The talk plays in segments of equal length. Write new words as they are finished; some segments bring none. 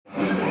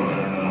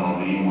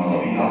الرحيم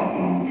ربيع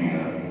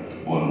قلوبنا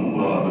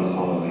ونور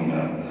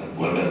أبصارنا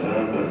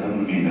وذهاب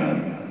همنا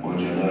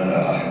وجلاء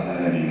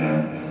أحزاننا،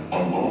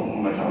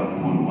 اللهم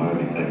اجعله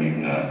الوارث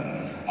منا،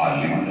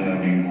 علمنا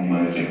منه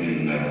ما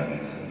جهلنا،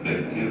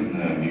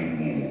 ذكرنا منه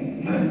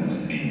ما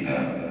نسينا.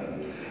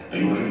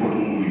 أيها الإخوة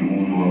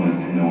المؤمنون، وما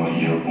زلنا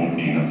وإياكم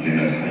في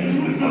نقلنا الحي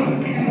لصلاة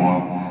الجمعة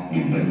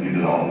من مسجد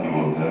العاطي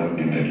والوهاب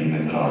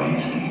بمدينة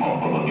العريش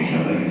محافظة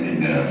شمال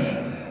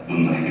سيناء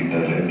ضمن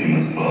احتفالات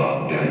مصر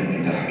بعيد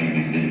تحرير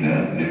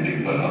سيناء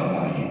للذكرى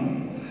الأربعين.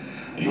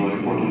 أيها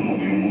الإخوة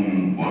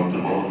المؤمنون،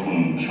 وارتباط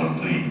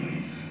شرطي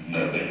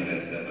ما بين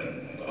الزمن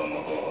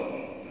رمضان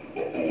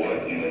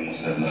وقواتنا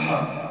المسلحة،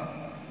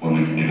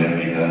 ومن خلال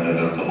هذا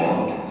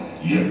الارتباط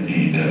يأتي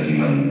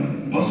دائما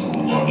نصر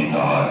الله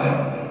تعالى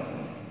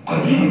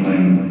قديما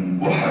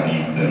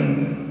وحديثا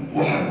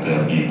وحتى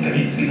في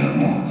تاريخنا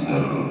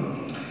المعاصر.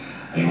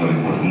 أيها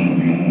الإخوة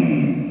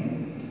المؤمنون،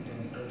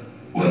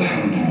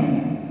 والحمد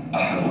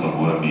أحد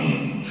أبواب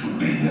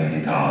شكر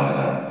الله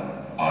تعالى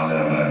على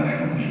ما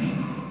نحن فيه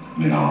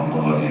من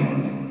عطاء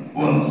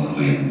ونصر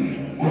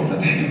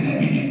وفتح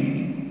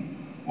مبين،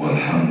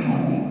 والحمد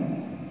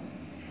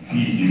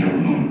فيه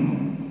لون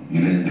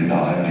من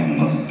استدعاء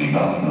النصر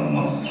بعد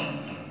النصر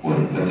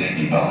والفتح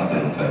بعد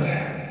الفتح،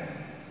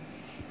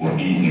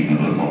 وفيه من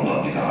رضا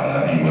الله تعالى.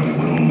 أيها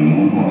الإخوة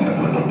المؤمنون،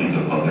 وحسب توقيت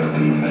القاهرة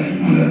المحلي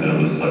ينادى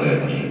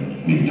بالصلاة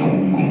من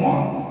يوم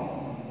الجمعة.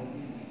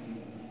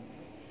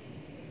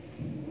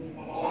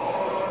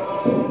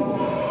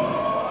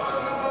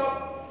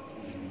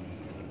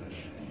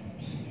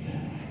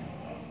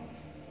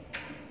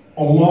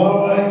 الله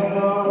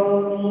أكبر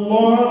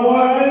الله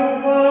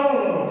أكبر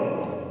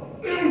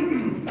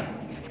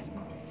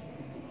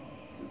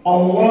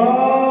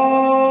الله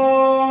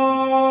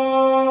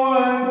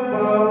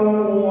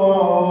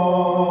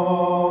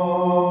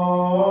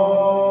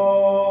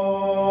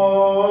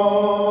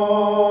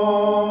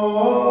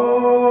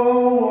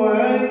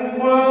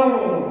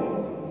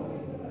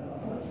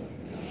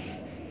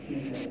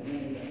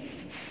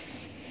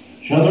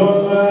أشهد أن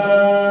لا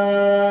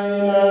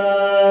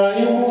إله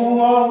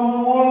إلا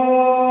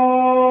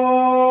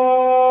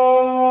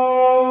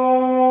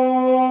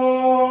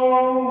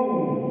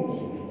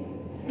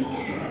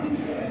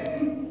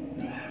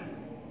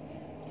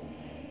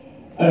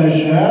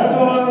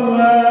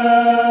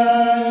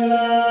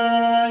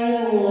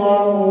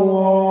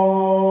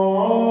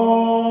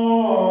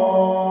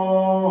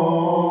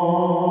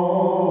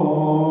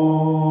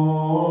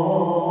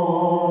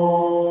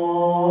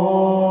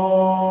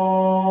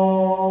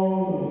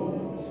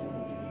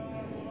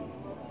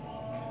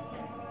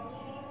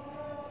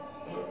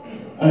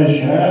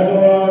أشهد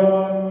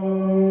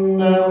أن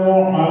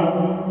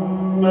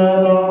محمدا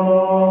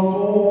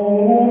رسول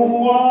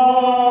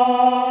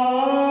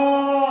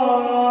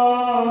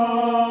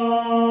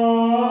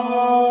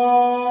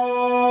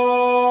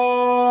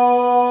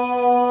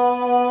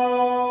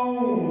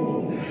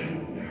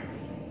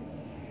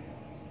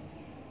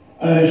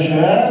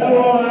أشهد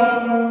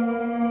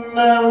أن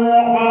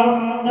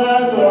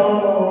محمدا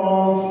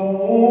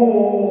رسول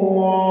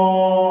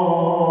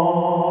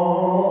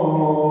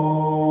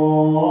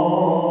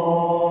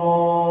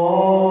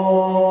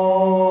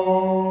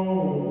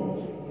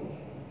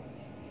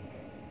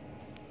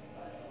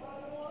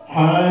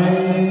حي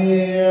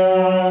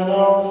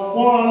على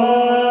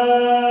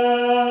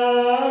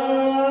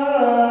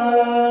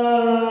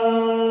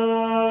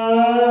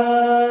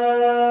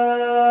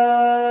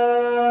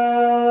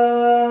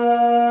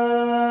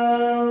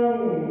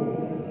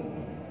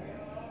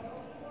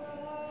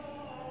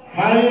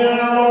حي على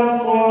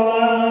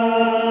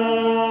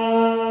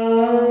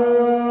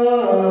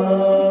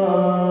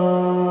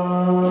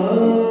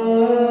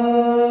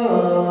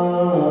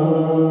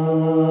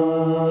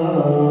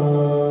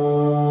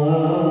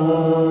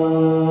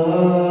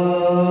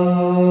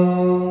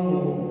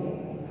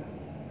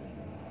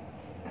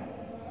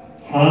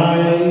حي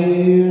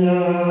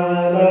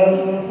على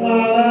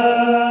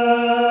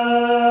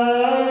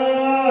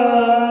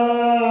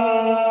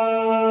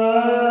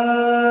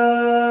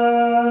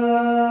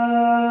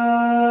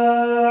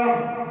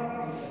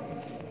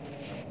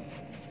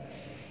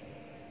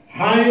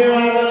حي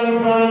على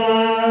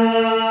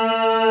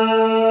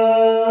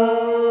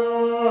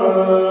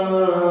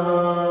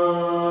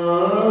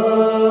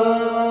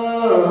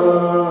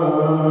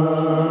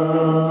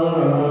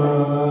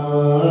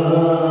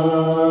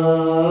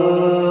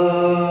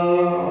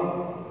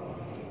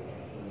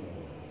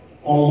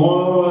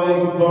الله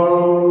أكبر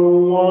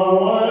الله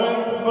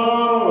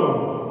أكبر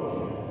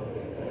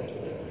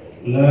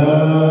لا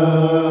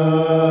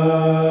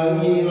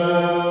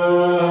إله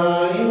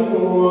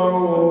إلا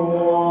الله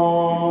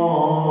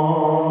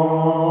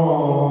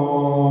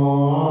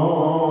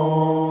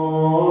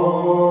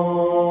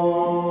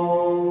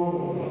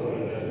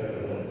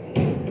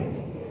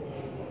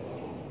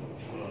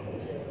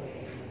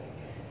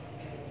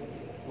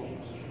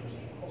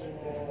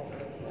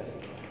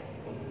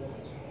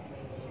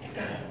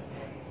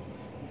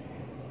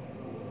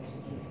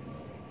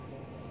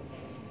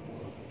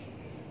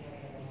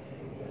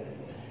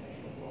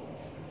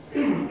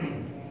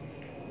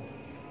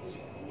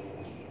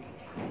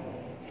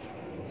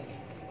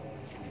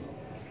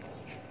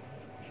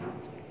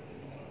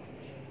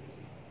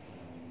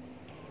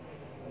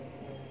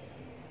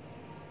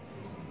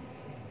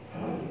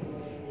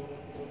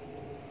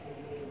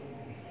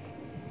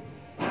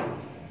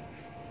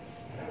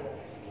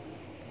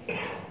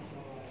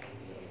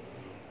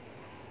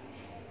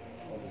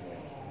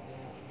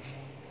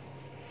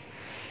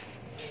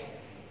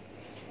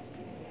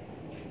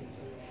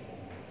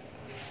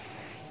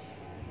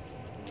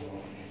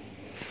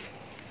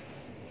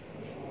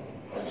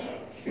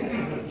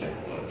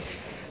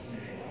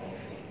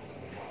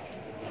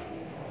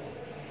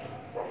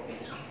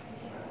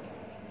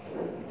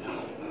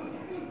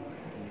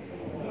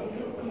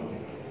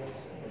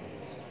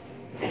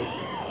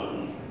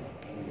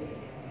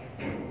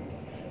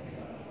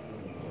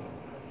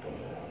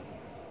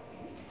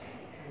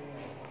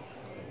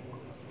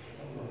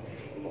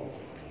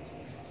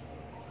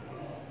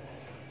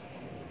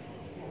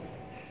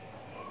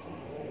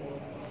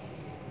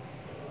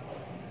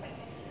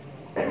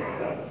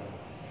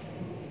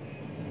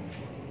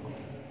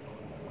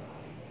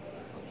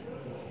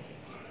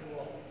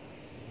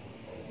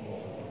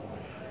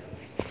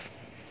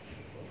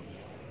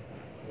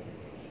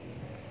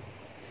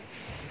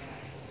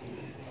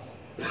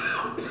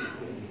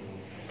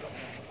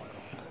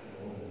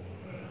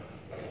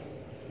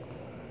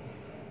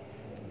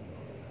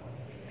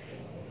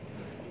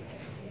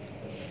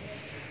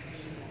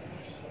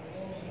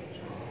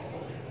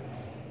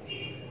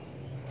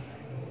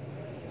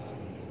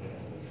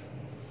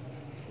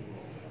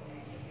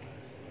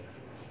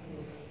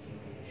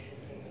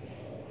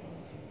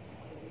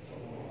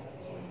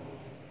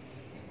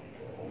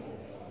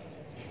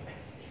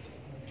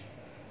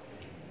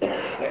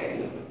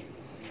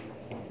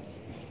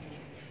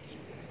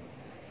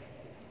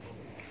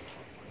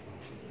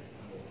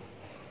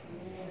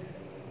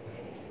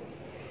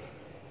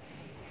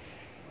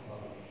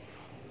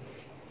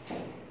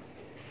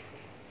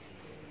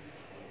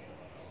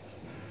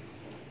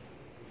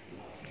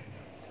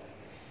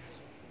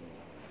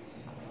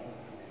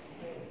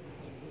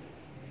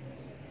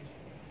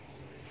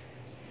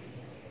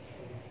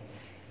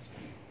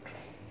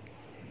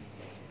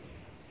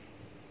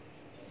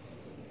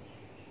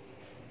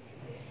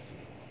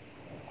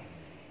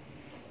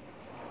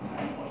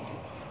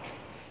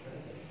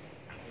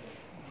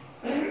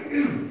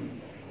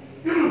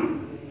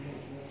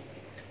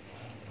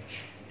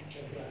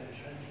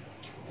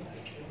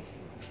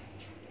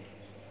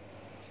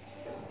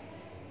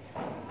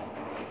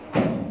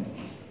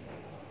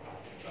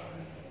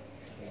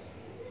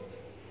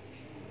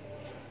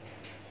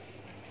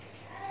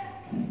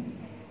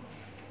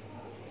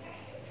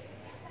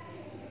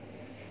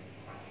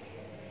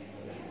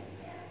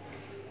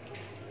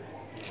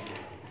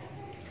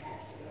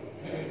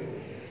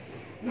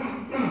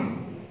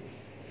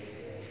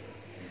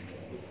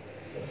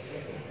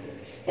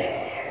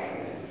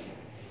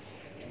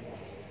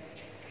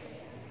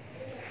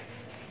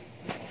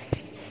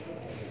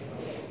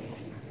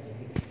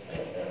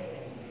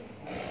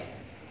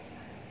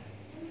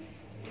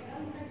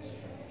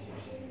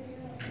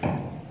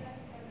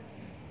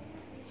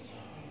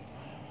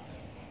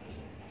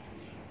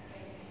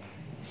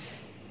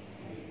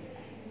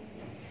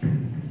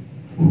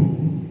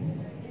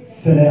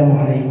السلام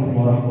عليكم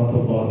ورحمة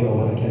الله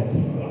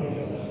وبركاته.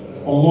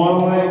 الله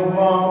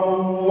أكبر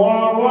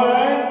الله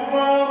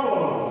أكبر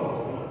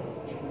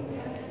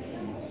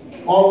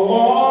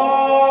الله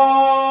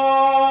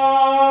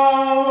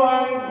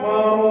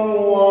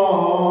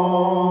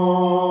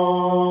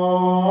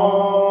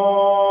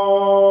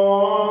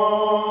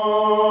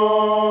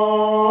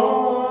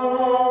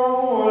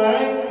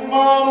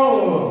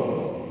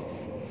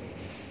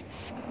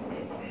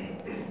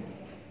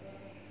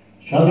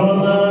أشهد أن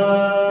لا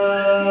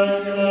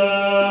إله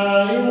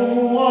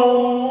إلا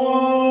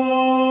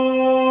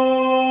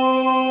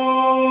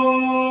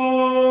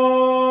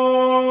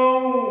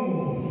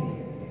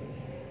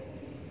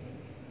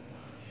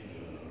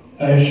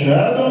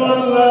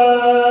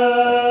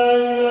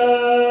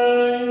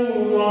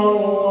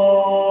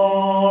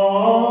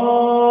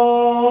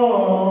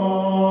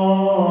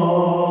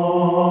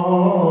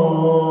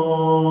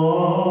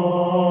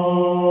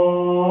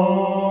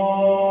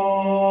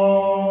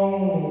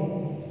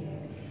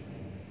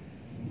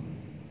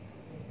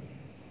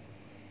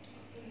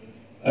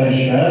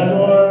أشهد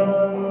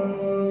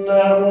أن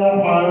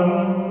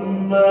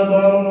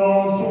محمدا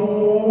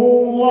رسول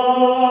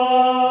الله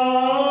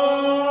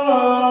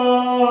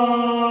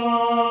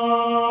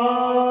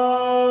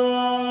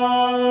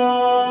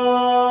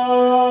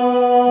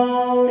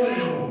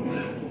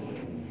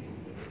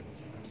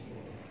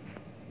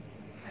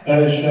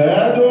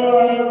أشهد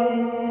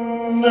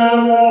أن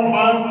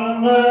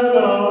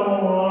محمدا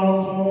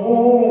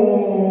رسول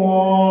الله.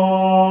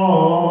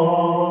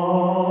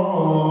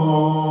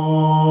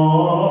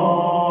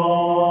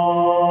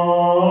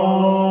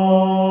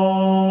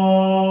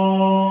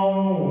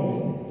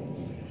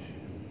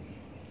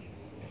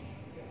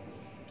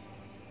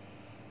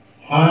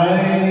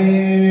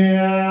 حي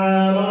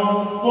على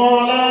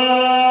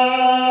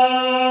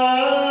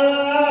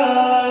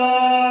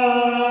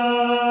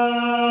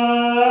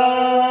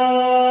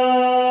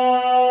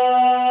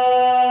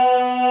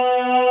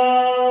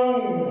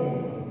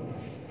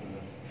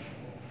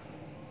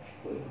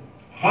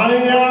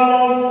حي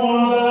على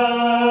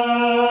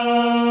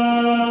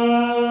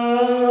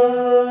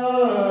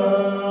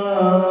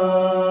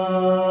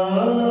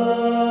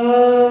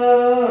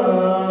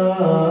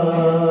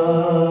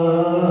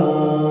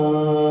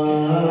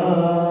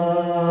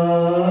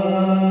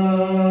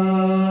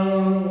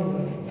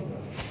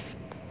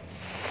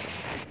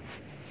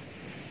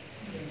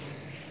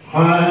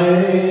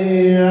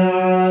حي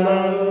على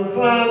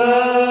الفلاح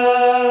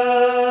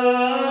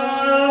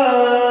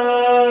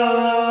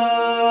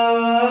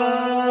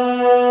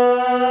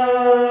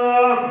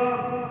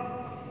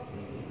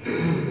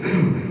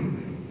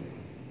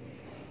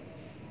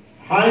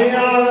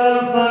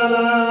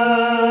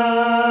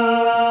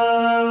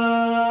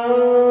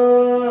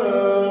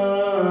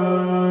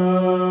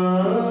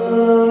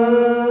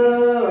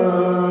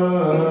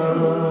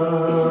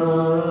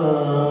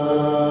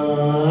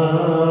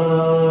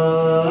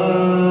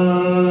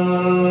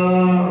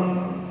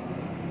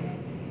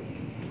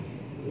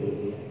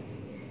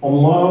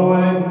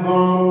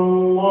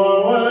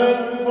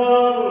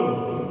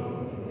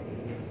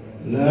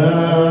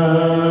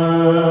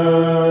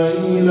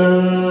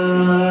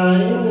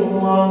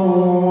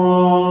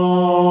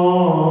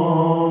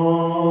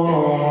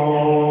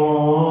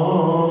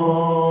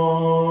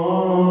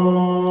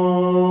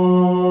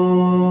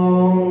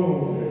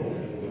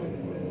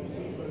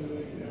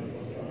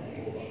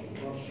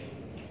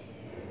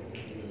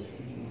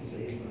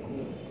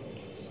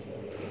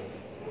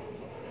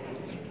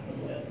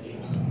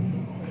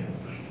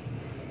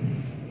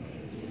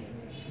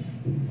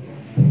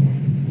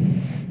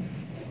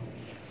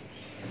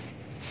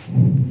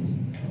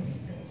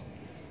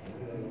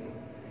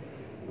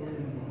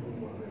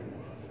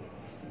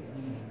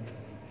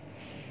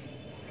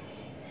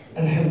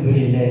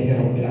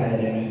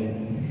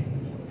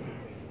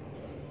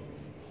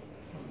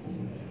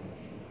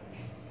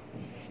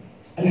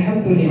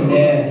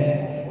لله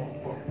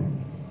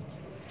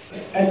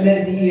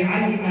الذي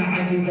علم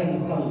عجز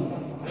الخلق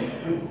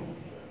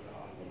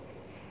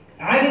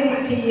عن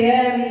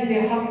القيام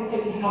بحق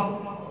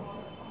الحق،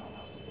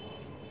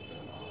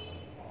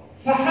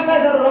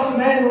 فحمد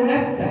الرحمن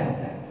نفسه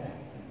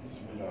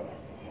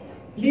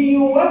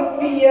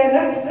ليوفي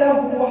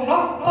نفسه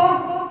حقه،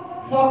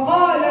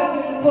 فقال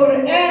في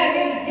القرآن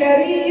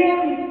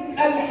الكريم: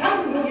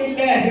 الحمد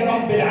لله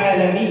رب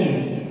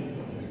العالمين.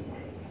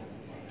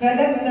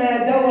 فلما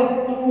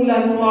دوت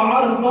طولا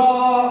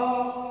وعرضا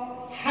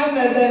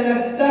حمد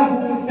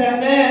نفسه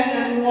سماء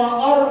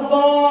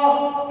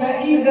وأرضا،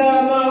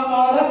 فإذا ما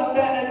أردت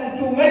أن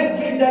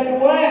تمجد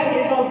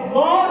الواحد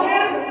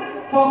الظاهر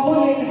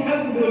فقل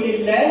الحمد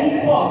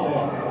لله فاضل.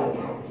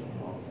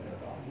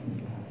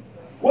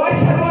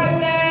 وأشهد أن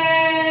لا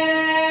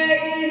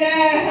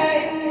إله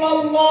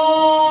إلا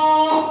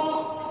الله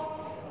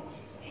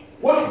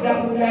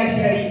وحده لا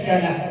شريك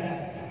له،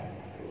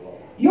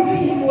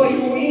 يحيي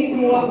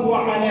ويميت وهو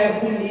على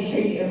كل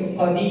شيء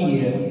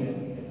قدير،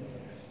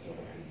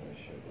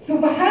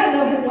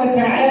 سبحانه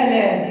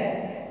وتعالى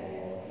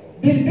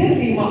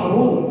بالبر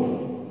معروف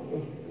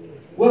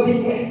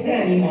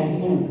وبالإحسان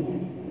موصوف،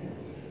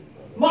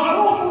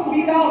 معروف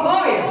بلا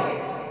غاية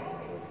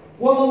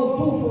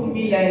وموصوف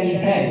بلا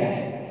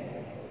نهاية،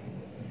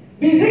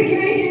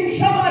 بذكره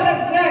انشغل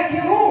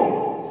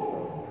الذاكرون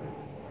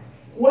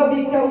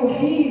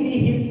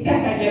وبتوحيده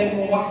ابتهج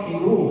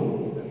الموحدون.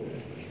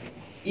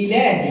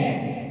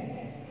 إلهي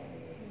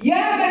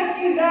يا من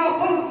إذا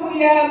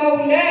قلت يا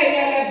مولاي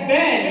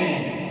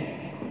لباني،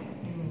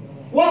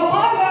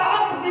 وقال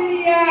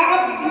أقبل يا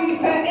عبدي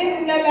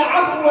فإن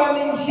العفو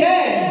من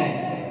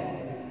شاني،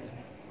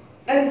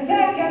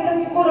 أنساك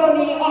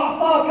تذكرني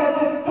أعصاك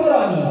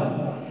تسترني،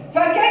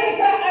 فكيف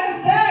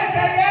أنساك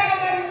يا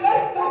من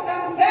لست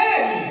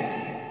تنساني؟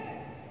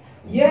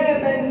 يا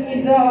من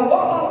إذا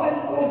وقف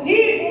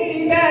المسيء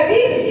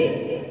ببابه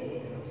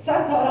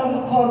ستر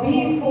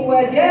القبيح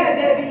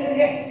وجاد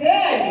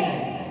بالإحسان.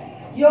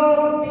 يا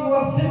رب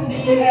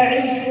وفقني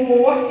أعيش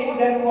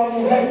موحدا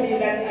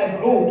ومهللا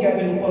أدعوك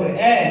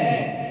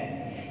بالقرآن.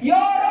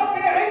 يا رب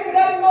عند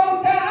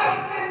الموت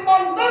أحسن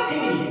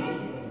منطقي،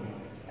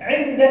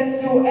 عند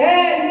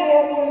السؤال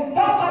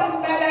وملتقى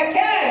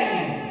الملكان.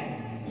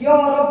 يا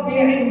رب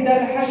عند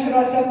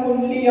الحشر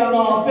تكن لي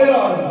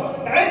ناصرا،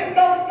 عند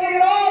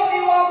الصراط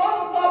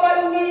ومنصب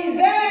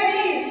الميزان.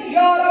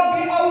 يا رب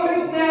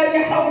أوردنا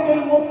لحوض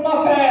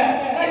المصطفى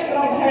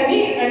نشرب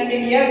هنيئا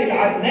من يد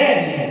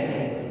العدنان.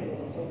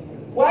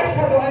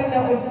 وأشهد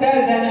أن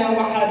أستاذنا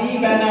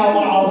وحبيبنا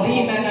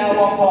وعظيمنا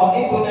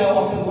وقائدنا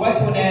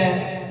وقدوتنا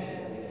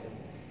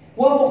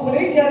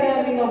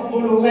ومخرجنا من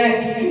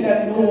الظلمات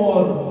إلى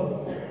النور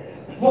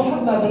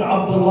محمد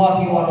عبد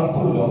الله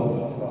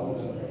ورسوله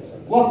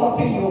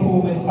وصفيه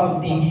من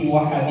خلقه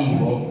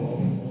وحبيبه،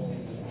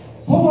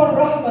 هو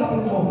الرحمة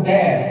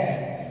المهداة،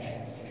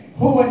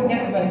 هو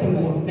النعمة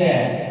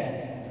المسداة،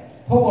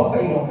 هو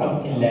خير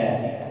خلق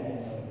الله.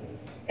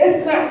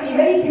 اسمع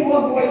إليه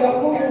وهو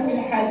يقول في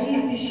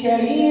الحديث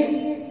الشريف: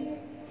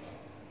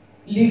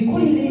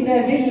 لكل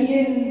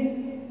نبي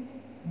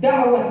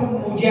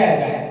دعوة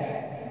مجابة،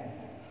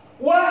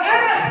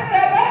 وأنا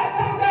اختبأت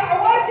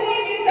دعوتي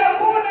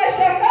لتكون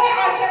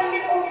شفاعة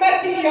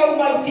لأمتي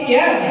يوم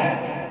القيامة.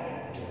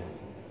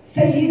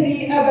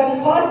 سيدي أبا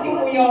القاسم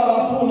يا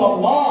رسول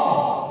الله،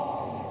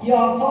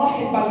 يا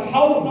صاحب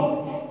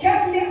الحوض،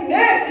 كم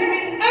للناس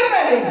من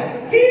أمل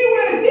في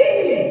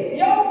ورده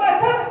يوم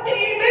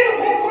تسقي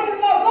منه كل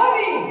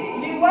ظمي.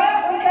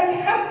 لواءك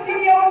الحمد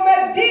يوم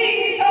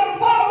الدين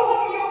ترفعه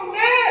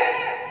يمناك،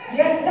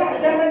 يا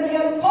سعد من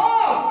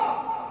يلقاك،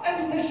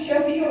 أنت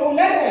الشفيع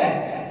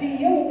لنا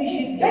في يوم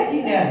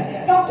شدتنا،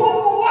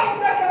 تقوم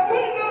وحدك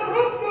كل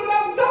الرسل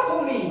لم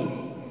تقم.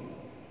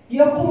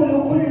 يقول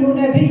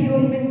كل نبي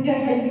من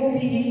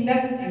تهيبه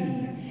نفسي،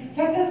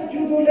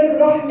 فتسجد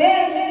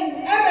للرحمن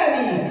من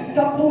أمامي،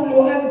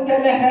 تقول أنت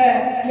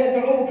لها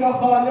يدعوك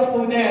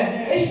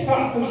خالقنا،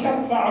 اشفع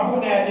تشفع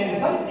هنا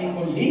للخلق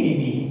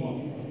كلهم.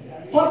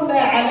 صلى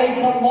عليك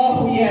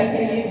الله يا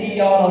سيدي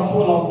يا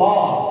رسول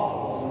الله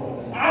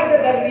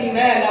عدد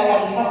الرمال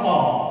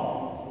والحصى،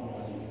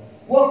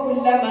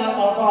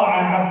 وكلما أطاع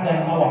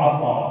عبدا أو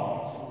عصى.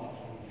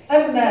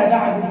 أما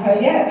بعد،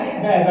 فيا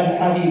أحباب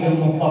الحبيب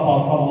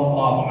المصطفى صلى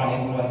الله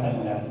عليه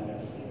وسلم،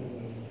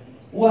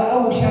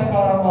 وأوشك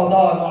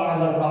رمضان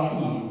على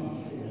الرحيل.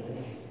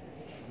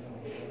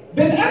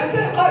 بالأمس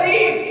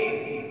القريب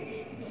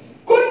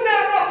كنا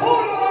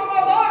نقول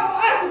رمضان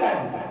أهلا،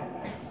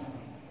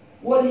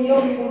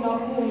 واليوم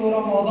نقول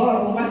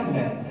رمضان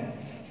مهلا.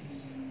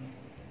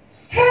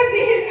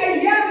 هذه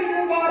الأيام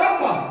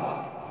المباركة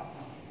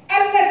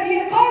التي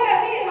قال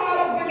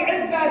فيها رب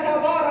العزة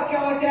تبارك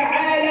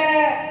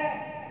وتعالى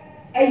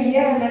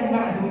أياما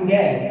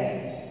معدودات.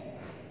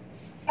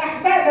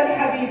 أحباب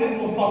الحبيب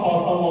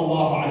المصطفى صلى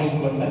الله عليه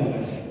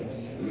وسلم،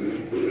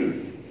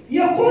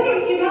 يقول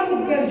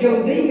الإمام ابن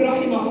الجوزي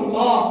رحمه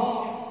الله: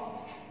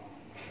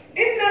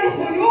 إن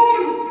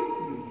الخيول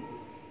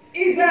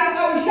إذا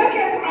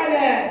أوشكت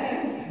على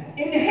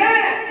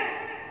إنهاء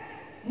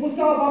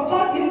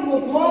مسابقات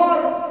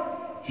المضمار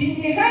في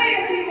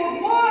نهاية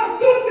المضمار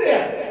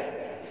تسرع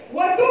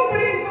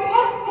وتبرز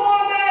أقصى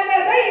ما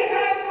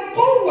لديها من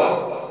قوة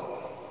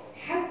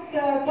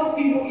حتى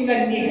تصل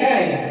إلى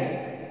النهاية،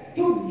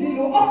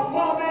 تبذل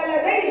أقصى ما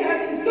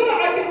لديها من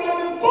سرعة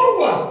ومن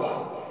قوة.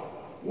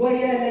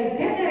 ويا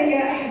ليتنا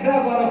يا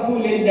أحباب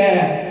رسول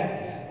الله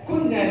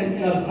كنا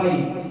مثل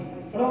الخيل.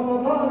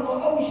 رمضان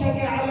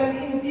أوشك على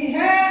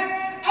الانتهاء،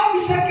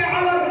 أوشك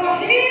على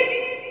الرحيل،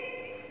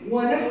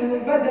 ونحن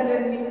بدلا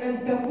من أن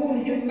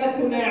تكون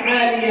همتنا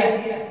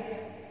عالية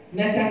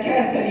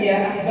نتكاسل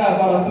يا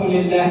أحباب رسول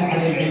الله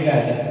عن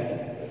العبادة.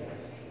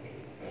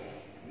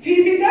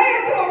 في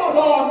بداية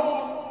رمضان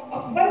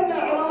أقبلنا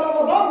على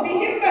رمضان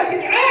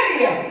بهمة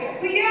عالية،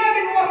 صيام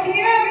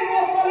وقيام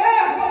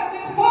وصلاة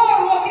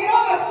واستغفار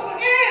وقراءة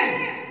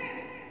قرآن.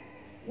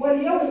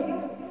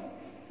 واليوم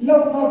لو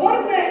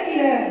نظرنا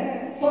إلى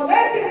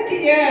صلاة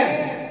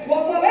القيام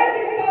وصلاة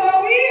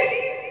التراويح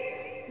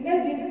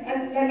نجد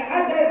أن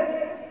العدد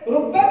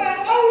ربما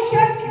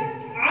أوشك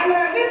على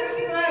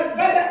نصف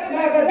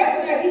ما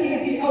بدأنا به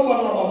في أول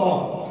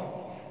رمضان،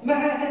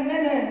 مع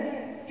أننا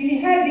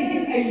في هذه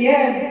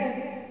الأيام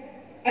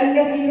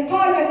التي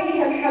قال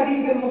فيها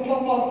الحبيب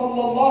المصطفى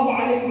صلى الله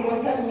عليه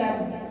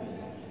وسلم: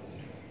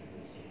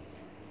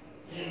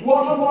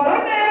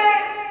 وأمرنا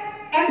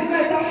أن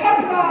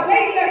نتحرى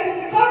ليلة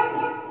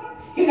القدر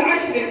في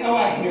العشر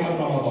الأواخر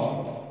من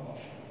رمضان،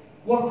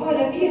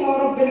 وقال فيها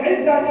رب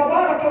العزة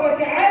تبارك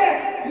وتعالى: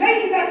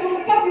 ليلة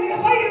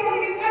القدر خير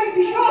من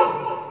 1000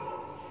 شهر.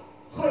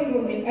 خير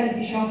من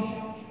 1000 شهر.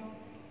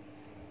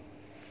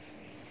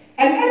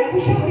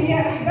 1000 شهر يا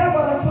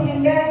أحباب رسول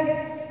الله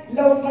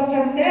لو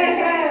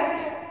قسمناها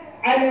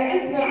على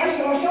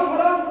 12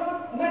 شهرا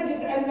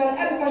نجد أن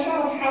 1000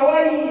 شهر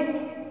حوالي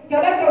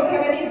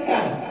 83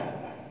 سنة.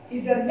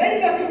 إذا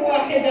ليلة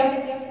واحدة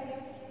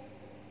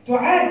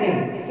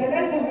تعادل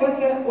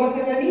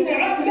 83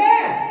 عام. لا،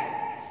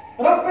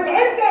 رب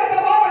العزة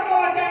تبارك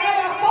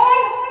وتعالى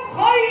قال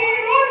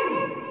خير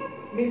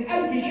من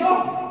 1000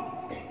 شهر.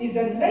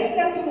 إذا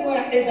ليلة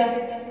واحدة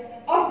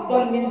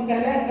أفضل من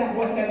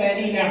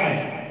 83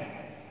 عام.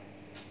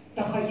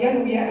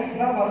 تخيلوا يا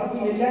أحباب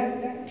رسول الله،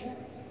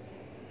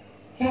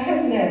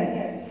 فهلا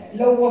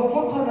لو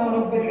وفقنا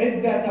رب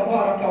العزة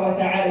تبارك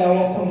وتعالى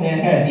وقمنا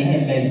هذه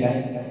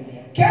الليلة،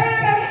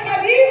 كان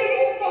الحبيب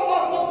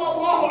المصطفى صلى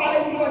الله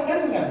عليه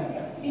وسلم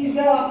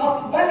إذا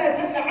أقبلت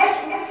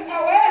العشر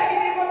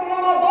الأواخر من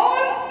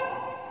رمضان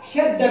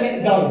شد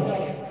مئزره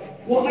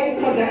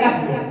وأيقظ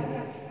أهله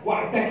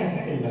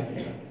واعتكف في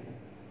المسجد.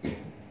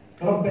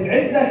 رب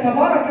العزة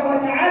تبارك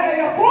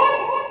وتعالى يقول: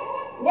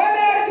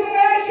 ولا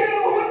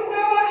تباشرهن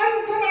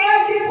وأنتم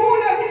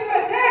عاكفون في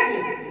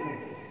المساجد.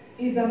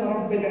 إذا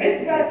رب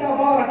العزة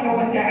تبارك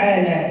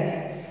وتعالى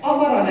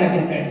أمرنا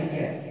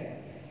بالاعتكاف.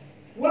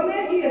 وما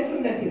هي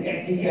سنة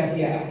الاعتكاف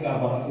يا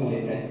أحباب رسول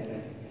الله؟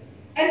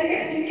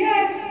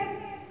 الاعتكاف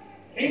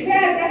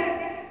عبادة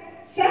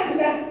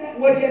سهلة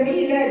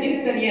وجميلة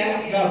جدا يا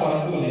أحباب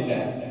رسول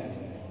الله.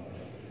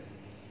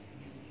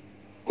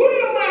 كل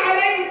ما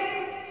عليك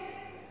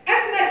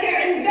أنك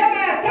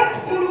عندما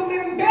تدخل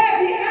من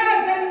باب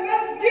هذا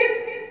المسجد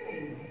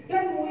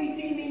تنوي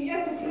في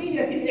نيتك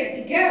نية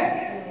الاعتكاف،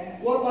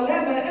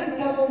 وطالما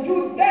أنت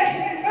موجود داخل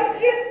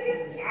المسجد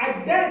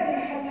عداد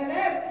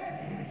الحسنات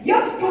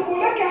يكتب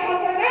لك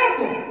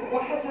حسناتك،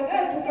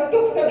 وحسناتك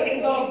تكتب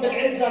عند رب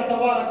العزة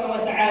تبارك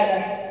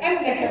وتعالى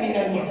أنك من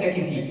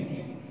المعتكفين.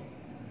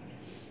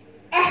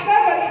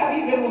 أحباب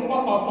الحبيب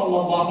المصطفى صلى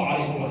الله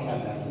عليه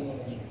وسلم،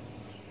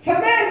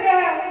 فماذا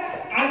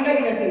عن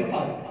ليلة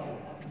القدر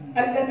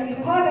التي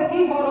قال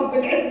فيها رب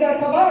العزة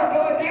تبارك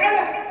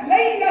وتعالى: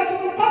 ليلة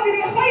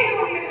القدر خير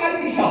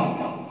من 1000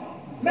 شهر؟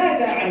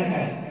 ماذا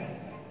عنها؟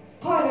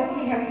 قال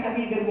فيها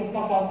الحبيب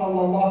المصطفى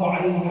صلى الله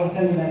عليه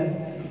وسلم: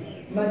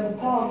 من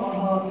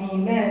قامها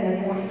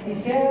إيمانا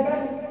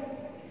واحتسابا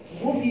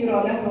غفر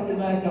له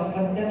ما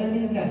تقدم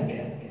من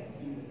ذنبه.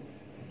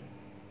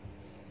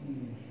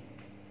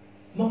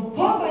 من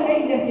قام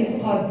ليلة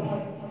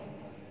القدر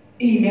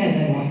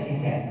إيمانا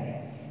واحتسابا.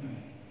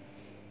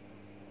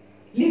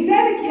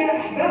 لذلك يا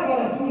أحباب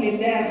رسول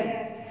الله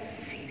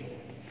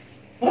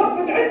رب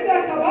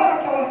العزة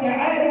تبارك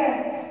وتعالى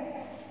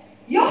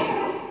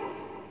يحرص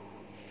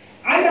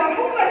على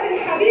أمة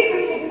الحبيب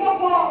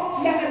المصطفى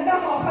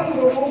لأنها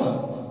خير الأمم.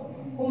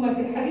 أمة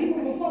الحبيب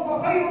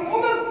المصطفى خير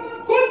الأمم،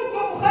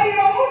 كنتم خير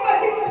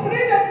أمة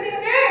أخرجت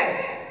للناس،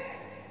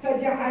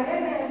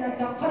 فجعلنا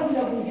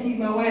نتقلب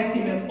في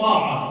مواسم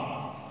الطاعة،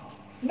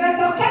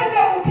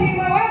 نتقلب في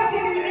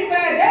مواسم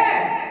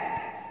العبادات،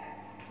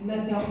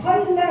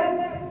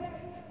 نتقلب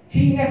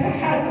في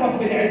نفحات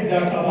رب العزة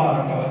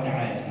تبارك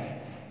وتعالى.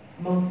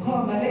 من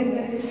قام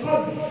ليلة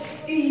القدر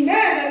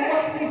إيمانا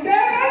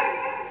واحتسابا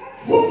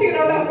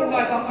غفر له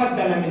ما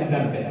تقدم من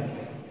ذنبه.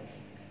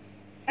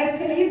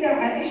 السيدة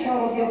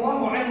عائشة رضي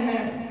الله عنها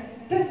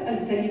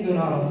تسأل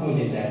سيدنا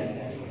رسول الله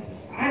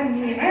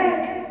عن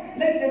ميعاد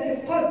ليلة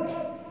القدر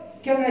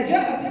كما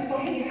جاء في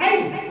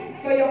الصحيحين،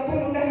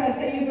 فيقول لها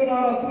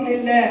سيدنا رسول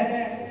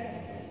الله: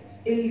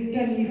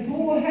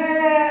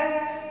 التمسوها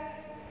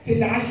في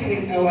العشر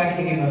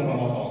الأواخر من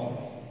رمضان.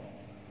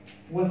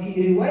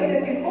 وفي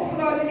رواية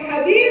أخرى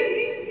للحديث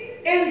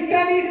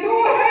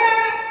التمسوها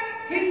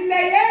في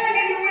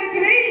الليالي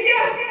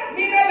الوترية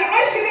من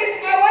العشر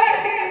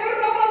الأواخر من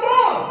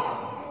رمضان.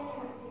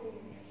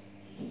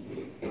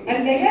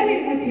 الليالي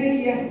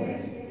الوترية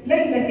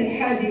ليلة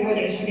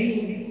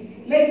 21،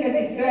 ليلة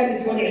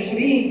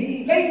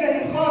 23، ليلة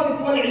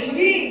 25،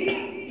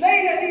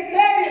 ليلة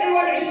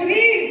 27،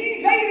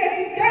 ليلة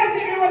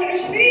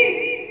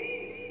 29.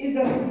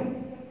 إذا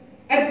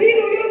الدين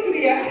يسر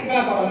يا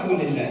أحباب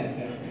رسول الله،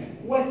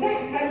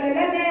 وسهل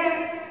لنا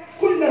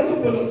كل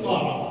سبل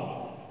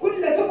الطاعة،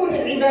 كل سبل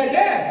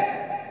العبادات.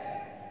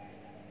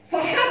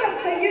 صحابة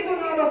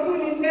سيدنا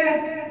رسول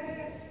الله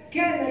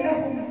كان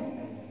لهم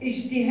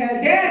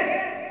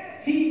اجتهادات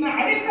في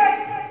معرفة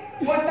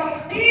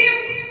وتحقيق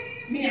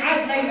ميعاد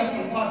ليلة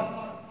القدر.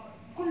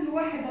 كل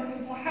واحد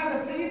من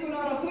صحابة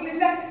سيدنا رسول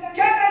الله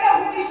كان له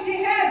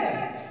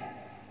اجتهادا.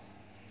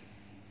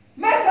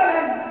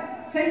 مثلا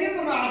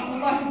سيدنا عبد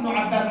الله بن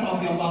عباس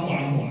رضي الله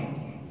عنه.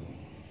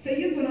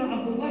 سيدنا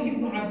عبد الله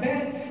بن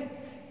عباس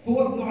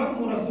هو ابن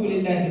عم رسول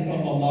الله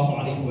صلى الله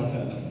عليه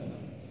وسلم،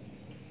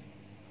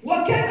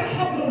 وكان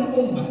حبر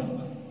الأمة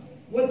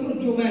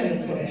وترجمان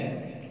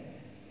القرآن.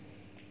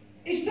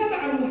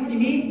 اجتمع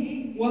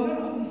المسلمين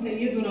ومعهم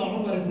سيدنا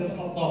عمر بن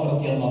الخطاب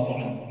رضي الله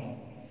عنه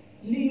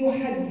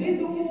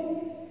ليحددوا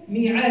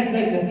ميعاد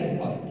ليلة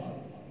القدر،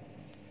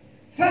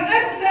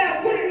 فأدلى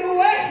كل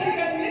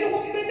واحد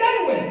منهم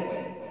بدلوه.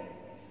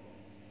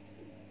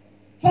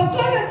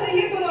 فقال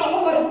سيدنا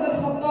عمر بن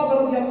الخطاب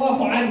رضي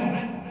الله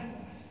عنه: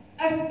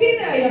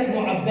 أفتنا يا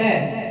ابن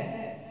عباس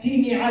في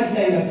ميعاد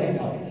ليلة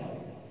القدر.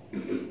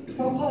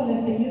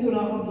 فقال سيدنا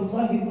عبد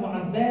الله بن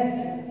عباس: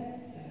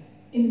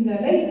 إن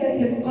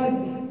ليلة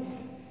القدر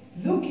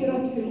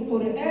ذكرت في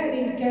القرآن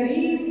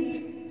الكريم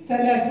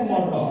 3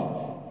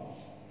 مرات،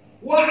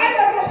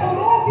 وعدد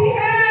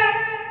حروفها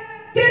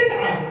 9،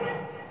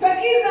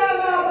 فإذا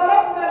ما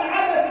ضربنا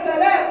العدد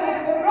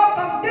 3 في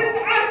الرقم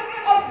 9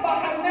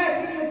 أصبح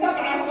الناتج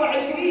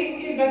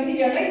 27، إذا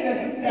هي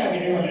ليلة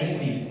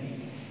 27.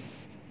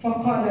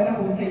 فقال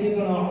له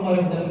سيدنا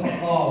عمر بن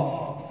الخطاب: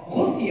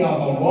 غص يا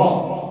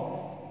غواص.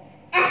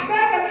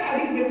 أحباب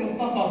الحبيب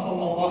المصطفى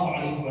صلى الله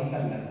عليه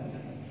وسلم،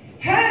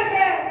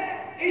 هذا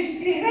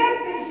اجتهاد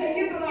من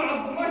سيدنا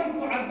عبد الله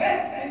بن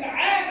عباس في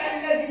العام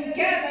الذي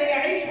كان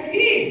يعيش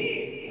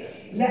فيه،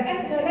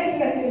 لأن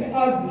ليلة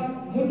القدر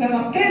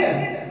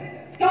متنقلة،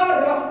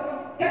 تارة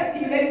تأتي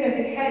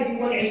ليلة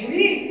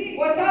 21،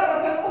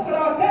 وتارة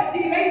أخرى تأتي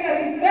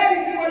ليلة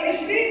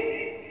 23.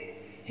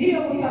 هي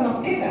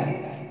متنقلة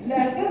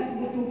لا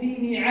تثبت في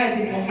ميعاد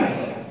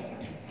محدد.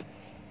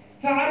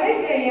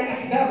 فعلينا يا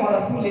أحباب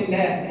رسول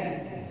الله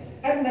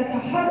أن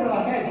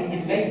نتحرى هذه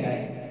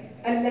الليلة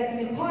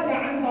التي قال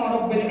عنها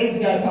رب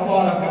العزة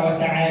تبارك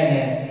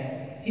وتعالى: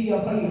 هي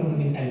خير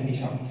من 1000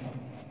 شهر.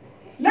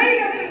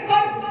 ليلة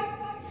القدر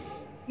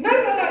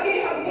نزل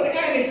فيها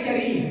القرآن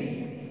الكريم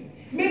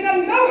من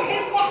اللوح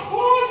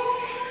المحفوظ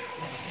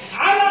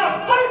على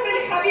قلب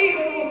الحبيب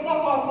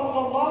المصطفى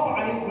صلى الله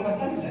عليه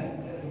وسلم: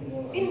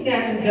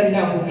 إنا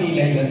أنزلناه في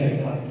ليلة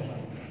القدر،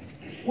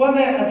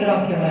 وما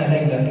أدراك ما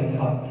ليلة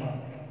القدر،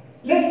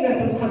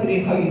 ليلة القدر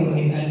خير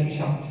من 1000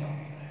 شهر،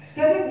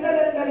 تنزل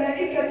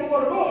الملائكة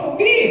والروح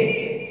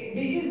فيه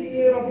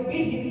بإذن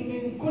ربهم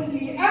من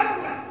كل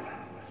أمر،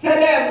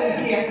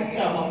 سلام هي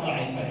حتى مطلع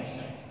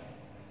الفجر.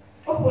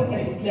 أخوة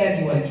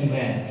الإسلام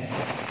والإيمان،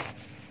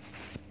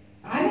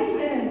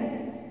 علينا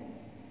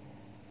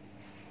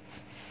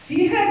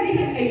في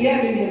هذه الأيام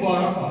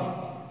المباركة،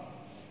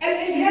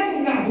 الأيام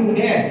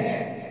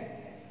المعدودات،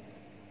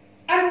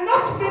 أن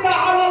نقبل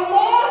على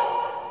الله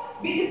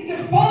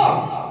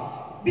باستغفار،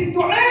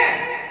 بالدعاء،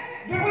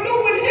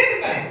 بعلو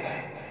الهمة.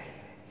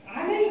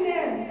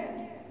 علينا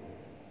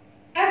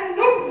أن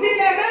نبذل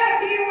ما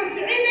في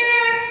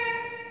وسعنا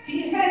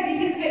في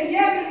هذه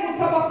الأيام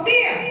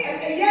المتبقية،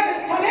 الأيام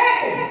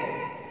القلائل،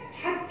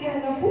 حتى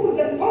نفوز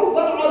الفوز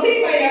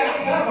العظيم يا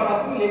أحباب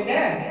رسول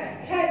الله.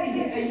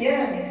 هذه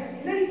الأيام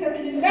ليست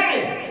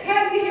للعب،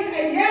 هذه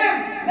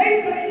الأيام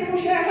ليست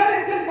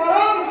لمشاهدة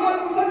البرامج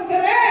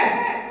والمسلسلات.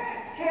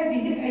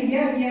 هذه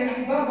الأيام يا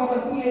أحباب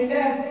رسول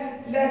الله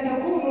لا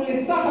تكون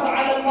للسهر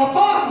على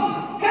المقاهي،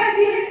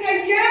 هذه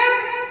الأيام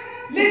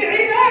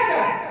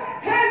للعبادة،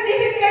 هذه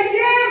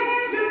الأيام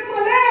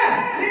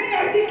للصلاة،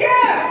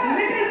 للاعتكاف،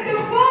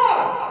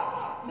 للاستغفار،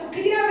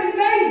 لقيام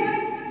الليل،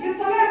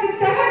 لصلاة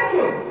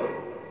التهجد،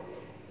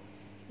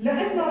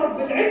 لأن رب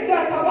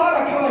العزة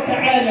تبارك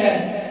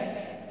وتعالى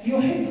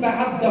يحب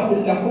عبده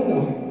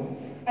اللهوب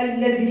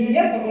الذي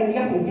يدعو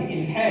له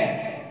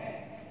بإلحاح.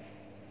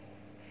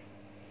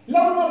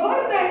 لو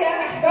نظرنا يا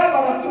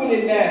أحباب رسول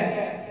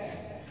الله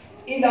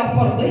إلى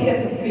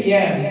فرضية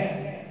الصيام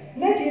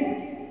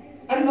نجد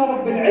أن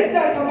رب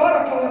العزة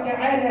تبارك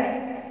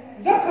وتعالى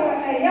ذكر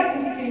آيات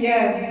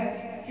الصيام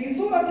في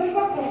سورة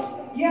البقرة: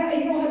 يا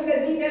أيها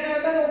الذين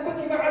آمنوا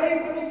كتب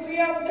عليكم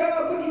الصيام كما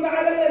كتب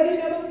على الذين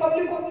من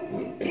قبلكم،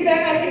 إلى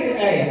آخر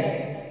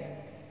الآية.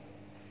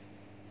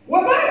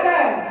 وبعد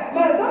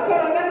ما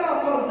ذكر لنا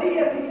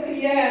فرضية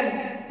الصيام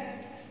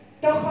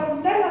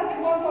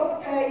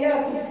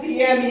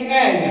القيام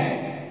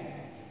آية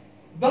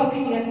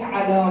بقيت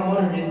على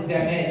مر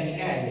الزمان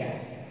آية.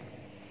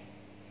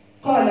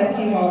 قال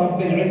فيها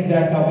رب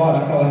العزة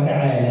تبارك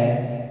وتعالى: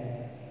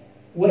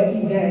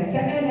 وإذا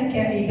سألك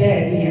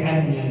عبادي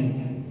عني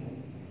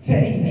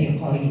فإني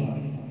قريب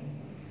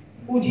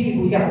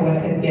أجيب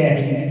دعوة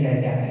الداعي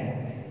إذا دعان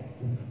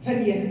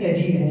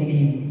فليستجيبوا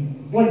لي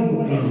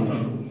وليؤمنوا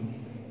بي.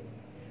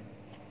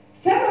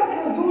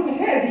 سبب نزول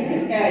هذه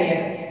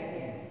الآية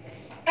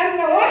أن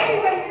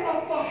واحدا من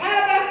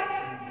الصحابة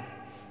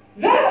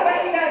ذهب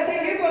إلى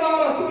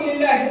سيدنا رسول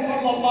الله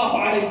صلى الله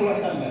عليه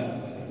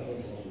وسلم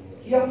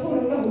يقول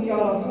له: يا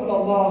رسول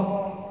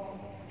الله،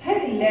 هل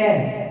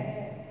الله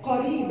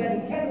قريبا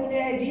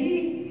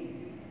فنناجيه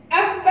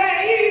أم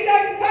بعيدا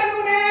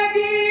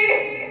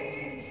فنناديه؟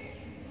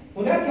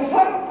 هناك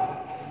فرق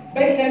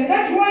بين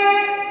النجوى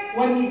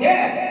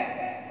والنداء.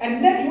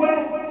 النجوى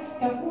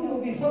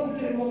تكون بصوت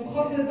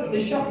منخفض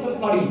للشخص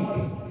القريب،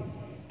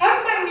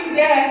 أما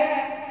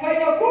النداء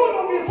فيكون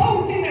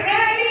بصوت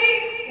عالي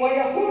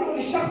ويكون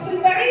للشخص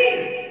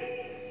البعيد.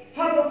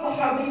 هذا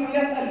الصحابي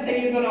يسأل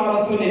سيدنا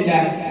رسول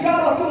الله: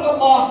 يا رسول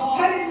الله،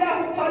 هل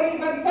الله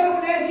قريبا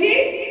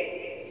فنناجيه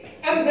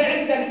أم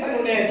بعيدا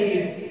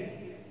فنناديه؟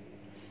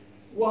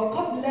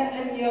 وقبل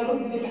أن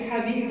يرد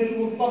الحبيب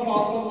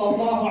المصطفى صلى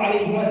الله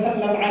عليه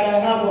وسلم على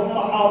هذا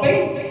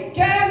الصحابي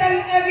كان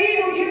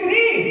الأمين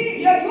جبريل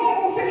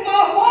يدوم في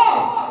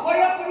الآفاق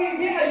ويطوي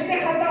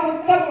بأجنحته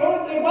السبع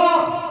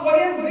الطباق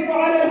وينزل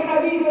على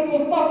الحبيب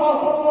المصطفى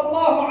صلى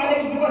الله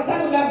عليه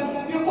وسلم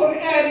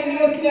بقرآن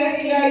يتلى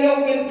إلى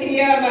يوم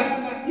القيامة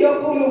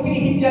يقول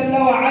فيه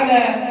جل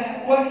وعلا: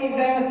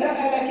 وإذا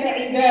سألك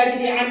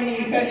عبادي عني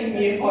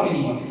فإني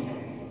قريب.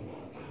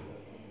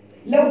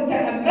 لو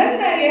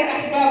تأملنا يا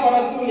أحباب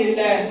رسول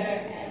الله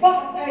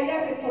بعض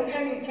آيات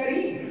القرآن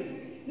الكريم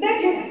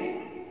نجد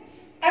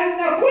أن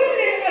كل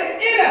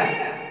الأسئلة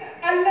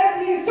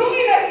التي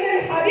سئلت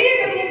للحبيب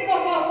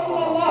المصطفى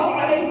صلى الله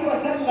عليه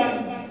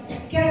وسلم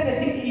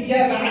كانت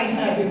الإجابة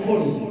عنها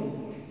بقل.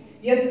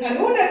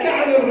 يسألونك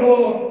عن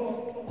الروح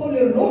قل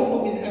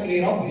الروح من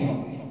أمر ربي.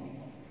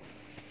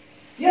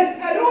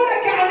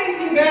 يسألونك عن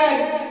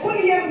الجبال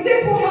قل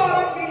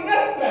ينسفها ربي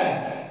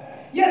نسفا.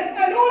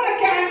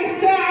 يسألونك عن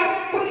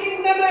الساعة قل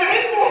إنما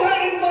علمها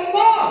عند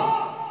الله.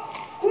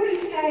 كل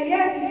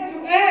آيات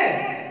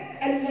السؤال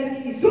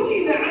التي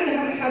سئل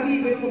عنها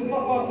الحبيب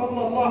المصطفى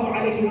صلى الله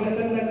عليه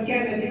وسلم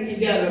كانت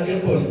الإجابة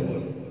بقل،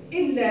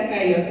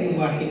 إلا آية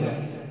واحدة،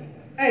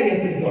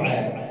 آية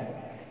الدعاء.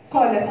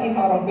 قال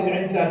فيها رب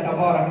العزة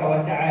تبارك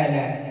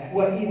وتعالى: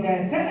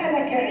 وإذا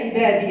سألك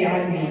عبادي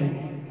عني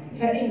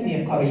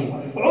فإني قريب.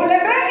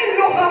 علماء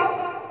اللغة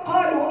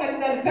قالوا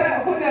أن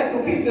الفاء هنا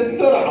تفيد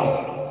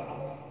السرعة،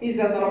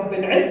 إذا رب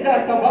العزة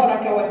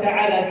تبارك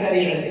وتعالى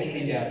سريع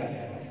الاستجابة.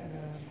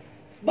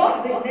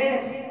 بعض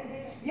الناس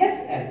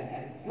يسأل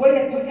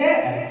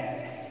ويتساءل: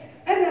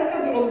 أنا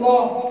أدعو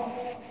الله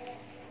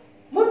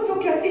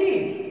منذ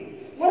كثير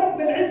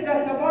ورب العزة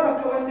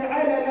تبارك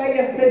وتعالى لا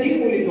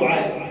يستجيب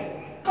لدعائي.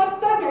 قد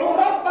تدعو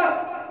ربك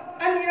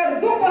أن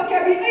يرزقك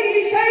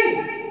بأي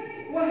شيء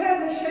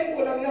وهذا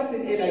الشيء لم يصل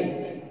إليك.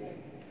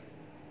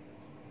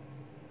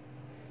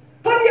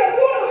 قد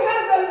يكون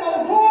هذا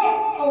الموضوع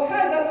أو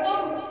هذا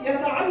الأمر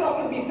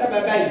يتعلق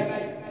بسببين: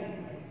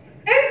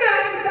 إما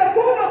أن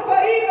تكون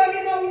قريبا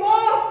من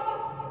الله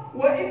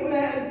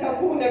وإما أن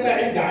تكون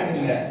بعيد عن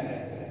الله.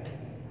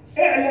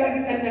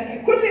 اعلم أن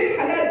في كل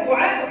الحالات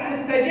دعاءك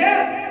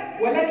مستجاب،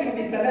 ولكن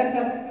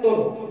بثلاثة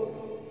طرق.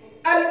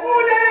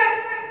 الأولى: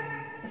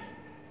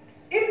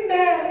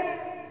 إما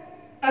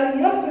أن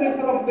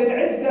يصرف رب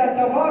العزة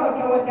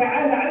تبارك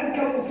وتعالى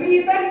عنك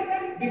مصيبة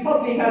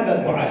بفضل هذا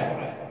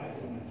الدعاء.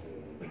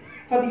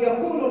 قد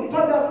يكون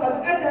القدر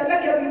قد أتى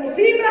لك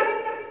بمصيبة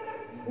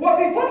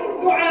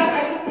وبفضل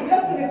دعائك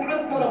يصرف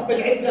عنك رب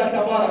العزة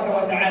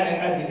تبارك وتعالى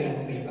هذه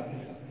المصيبة.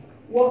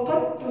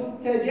 وقد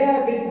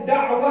تستجاب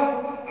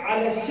الدعوة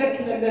على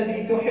الشكل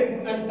الذي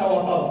تحب أنت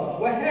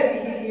وترضى،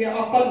 وهذه هي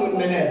أقل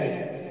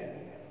المنازل،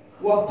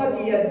 وقد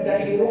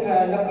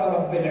يدخرها لك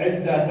رب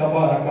العزة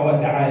تبارك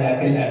وتعالى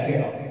في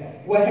الآخرة،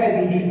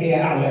 وهذه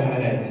هي أعلى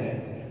المنازل.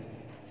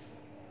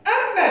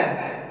 أما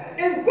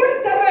إن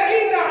كنت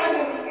بعيدا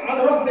عن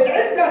رب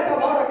العزة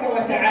تبارك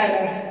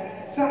وتعالى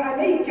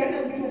فعليك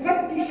أن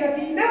تفتش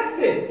في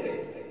نفسك،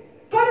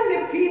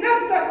 قلب في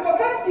نفسك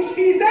وفتش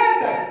في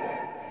ذاتك،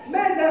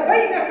 ماذا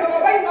بينك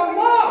وبين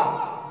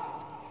الله؟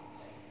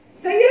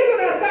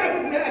 سيدنا سعد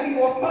بن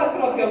أبي وقاص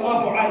رضي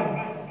الله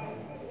عنه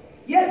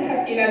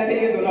يذهب إلى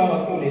سيدنا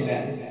رسول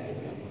الله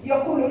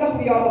يقول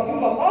له: يا رسول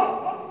الله،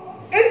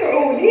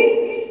 ادعوا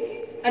لي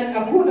أن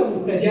أكون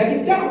مستجاب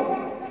الدعوة.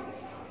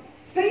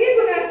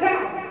 سيدنا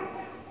سعد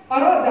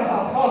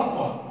أرادها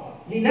خاصة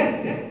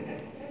لنفسه،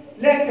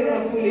 لكن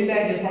رسول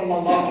الله صلى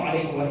الله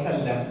عليه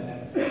وسلم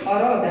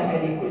أرادها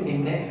لكل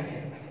الناس،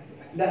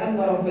 لأن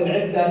رب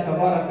العزة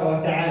تبارك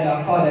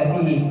وتعالى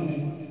قال فيه: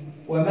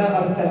 وما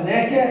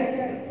أرسلناك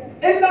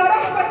إلا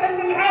رحمة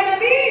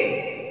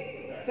للعالمين.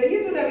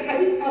 سيدنا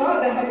الحبيب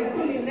أرادها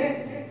لكل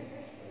الناس.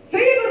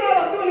 سيدنا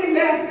رسول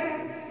الله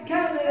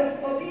كان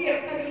يستطيع يستطيع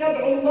أن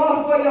يدعو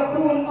الله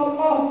ويقول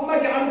اللهم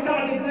اجعل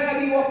سعد بن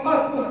أبي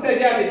وقاص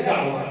مستجاب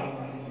الدعوة،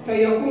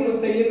 فيكون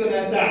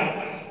سيدنا سعد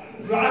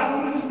دعاءه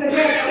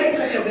مستجاب،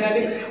 أليس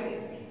كذلك؟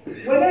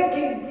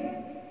 ولكن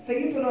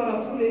سيدنا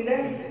رسول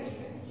الله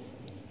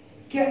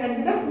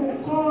كأنه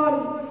قال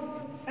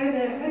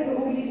أنا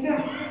أدعو لسعد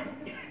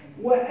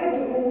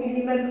وأدعو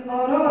لمن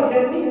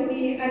أراد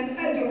مني أن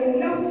أدعو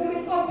له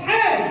من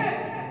أصحابي،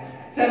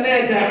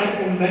 فماذا عن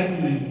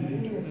أمتي؟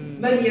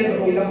 من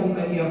يدعو لهم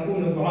أن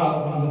يكون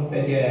دعاؤهم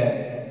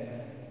مستجاب؟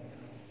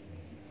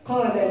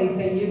 قال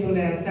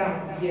لسيدنا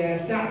سعد يا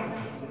سعد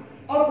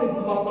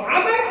أطب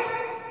مطعمك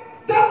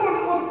تكن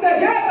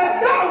مستجاب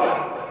الدعوة،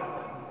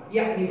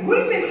 يعني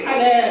كل من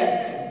حلال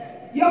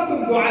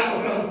يكن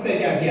دعاؤك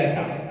مستجاب يا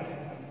سعد.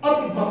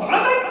 أطب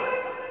مطعمك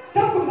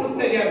تكن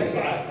مستجاب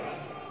الدعاء.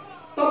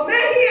 طب ما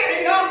هي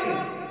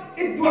علاقة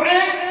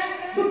الدعاء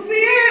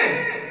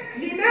بالصيام؟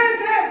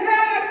 لماذا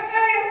جاءت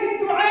آية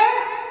الدعاء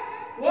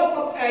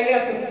وسط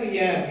آيات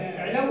الصيام؟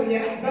 اعلموا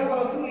يا أحباب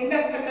رسول الله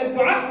أن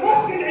الدعاء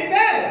مخ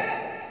العبادة.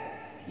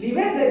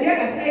 لماذا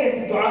جاءت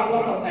آية الدعاء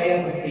وسط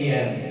آيات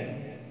الصيام؟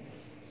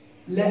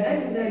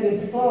 لأن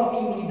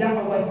للصائم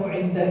دعوة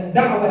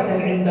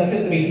عند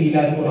فطره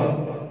لا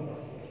ترد.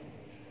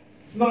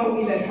 اسمعوا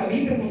إلى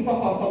الحبيب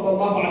المصطفى صلى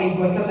الله عليه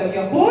وسلم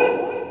يقول: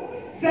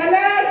 3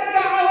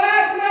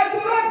 دعوات لا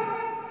ترد: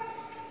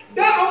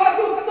 دعوة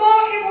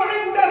الصائم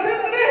عند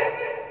فطره،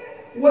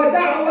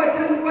 ودعوة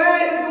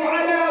الوالد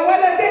على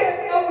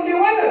ولده أو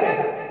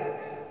لولده.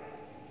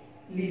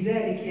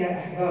 لذلك يا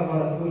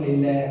أحباب رسول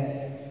الله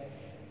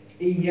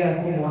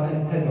إياكم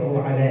وأن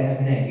تدعوا على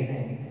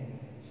أبنائكم،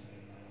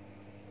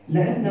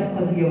 لأن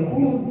قد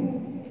يكون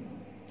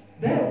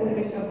باب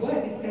من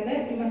أبواب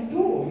السماء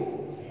مفتوح.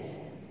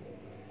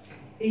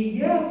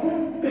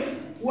 إياكم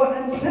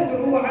وأن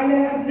تدعوا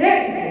على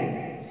أبنائكم.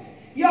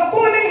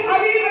 يقول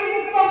الحبيب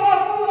المصطفى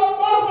صلى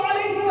الله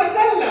عليه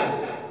وسلم: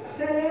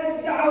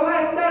 3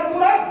 دعوات لا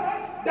ترد: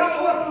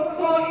 دعوة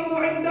الصائم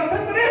عند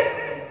فطره،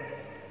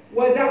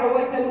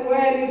 ودعوة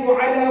الوالد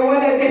على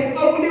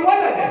ولده أو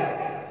لولده،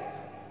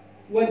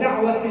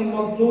 ودعوة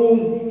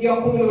المظلوم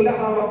يقول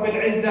لها رب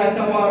العزة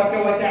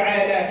تبارك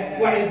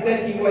وتعالى: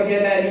 وعزتي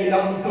وجلالي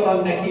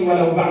لأنصرنك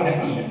ولو بعد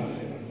حين.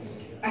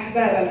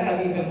 أحباب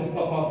الحبيب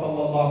المصطفى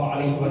صلى الله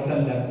عليه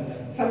وسلم،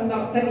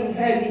 فلنغتنم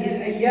هذه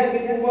الأيام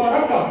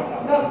المباركة،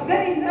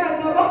 نغتنم ما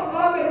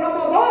تبقى من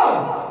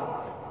رمضان،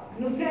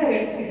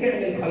 نسارع في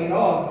فعل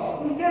الخيرات،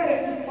 نسارع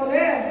في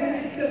الصلاة، في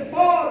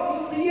الاستغفار،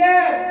 في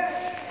القيام،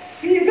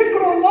 في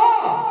ذكر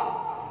الله،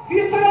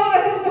 في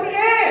قراءة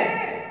القرآن،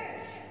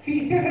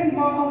 في فعل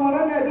ما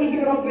أمرنا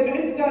به رب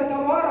العزة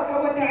تبارك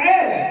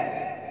وتعالى،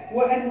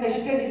 وأن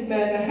نجتنب ما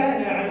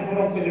نهانا عنه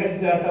رب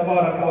العزة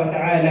تبارك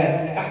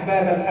وتعالى.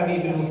 أحباب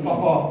الحبيب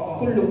المصطفى،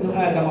 كل ابن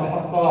آدم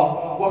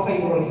خطاء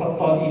وخير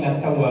الخطائين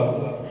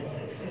التواب.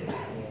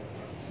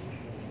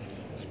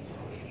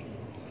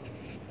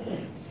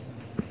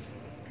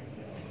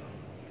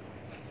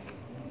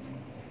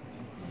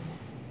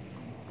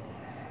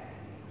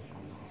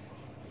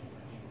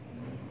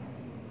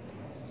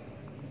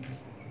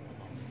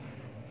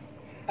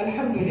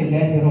 الحمد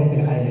لله رب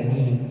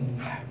العالمين،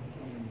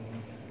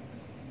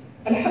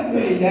 الحمد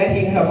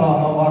لله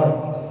كما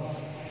أمرت،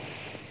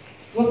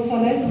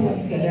 والصلاة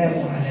والسلام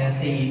على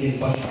سيد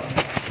البشر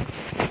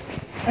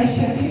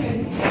الشفيع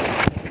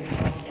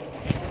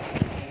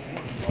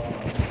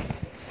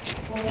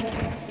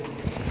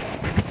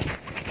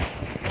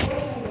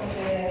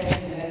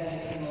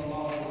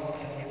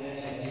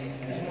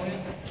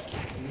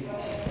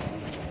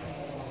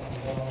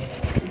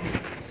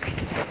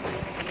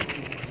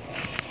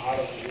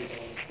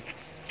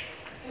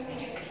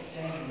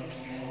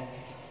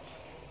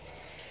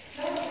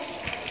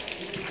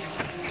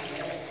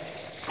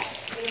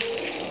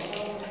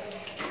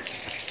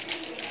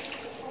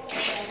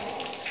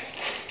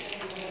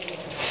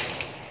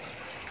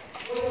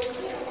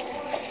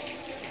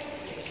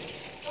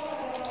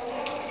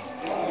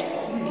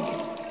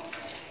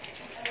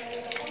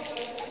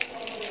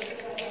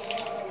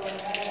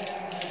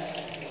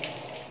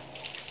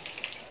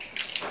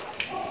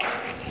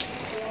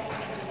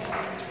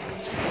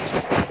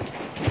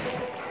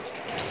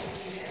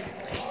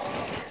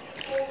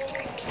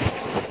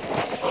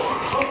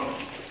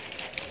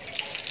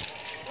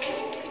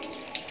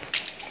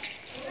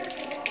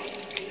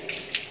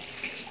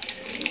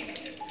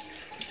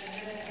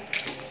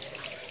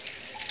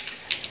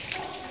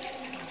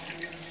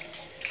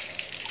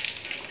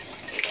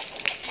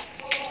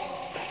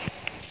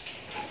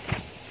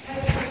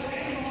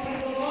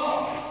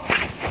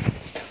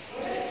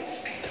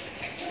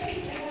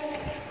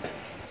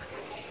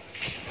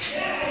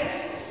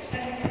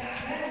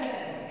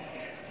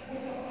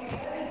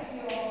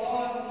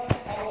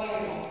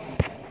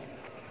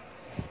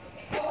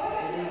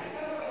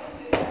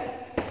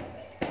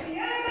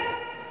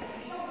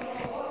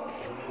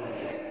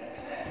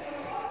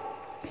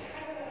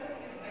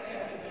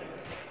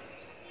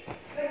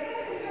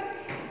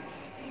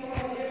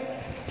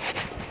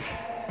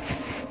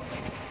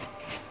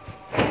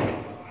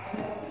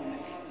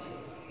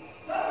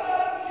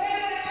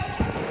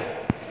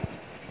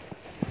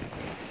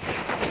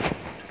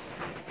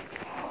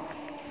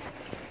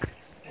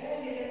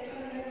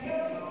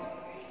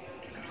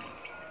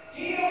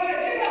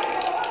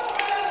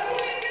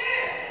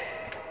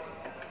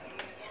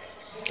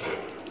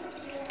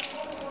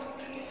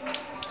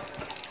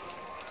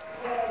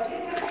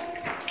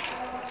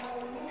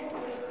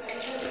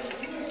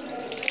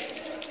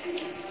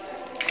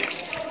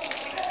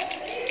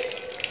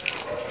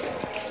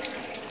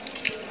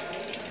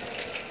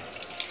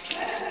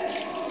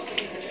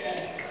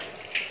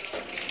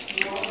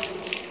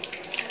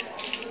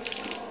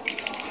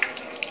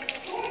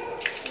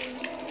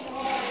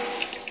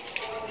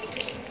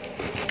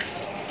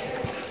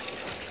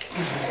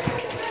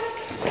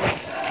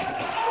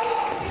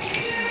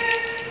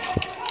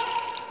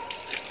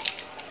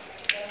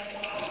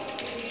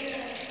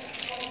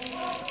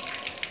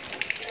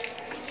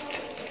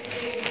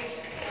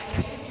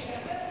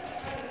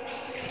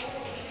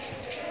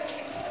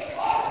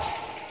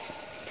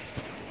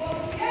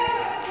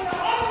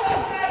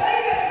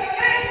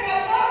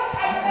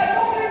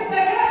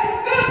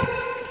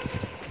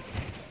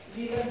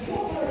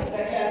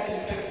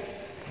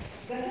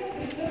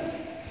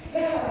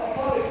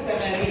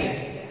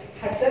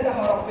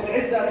حددها رب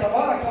العزة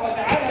تبارك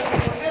وتعالى في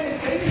القرآن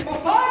الكريم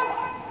فقال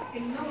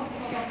إنما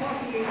الصدقات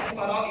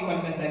للفقراء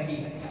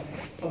والمساكين.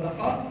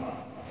 الصدقات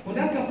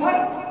هناك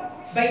فرق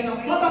بين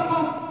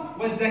الصدقة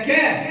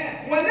والزكاة،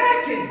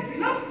 ولكن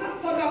لفظ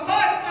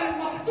الصدقات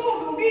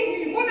المقصود به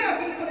هنا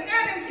في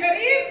القرآن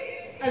الكريم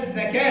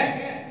الزكاة.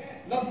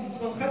 لفظ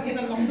الصدقات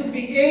هنا المقصود به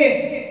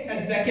إيه؟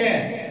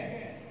 الزكاة.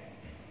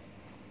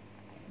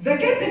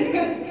 زكاة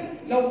الفطر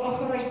لو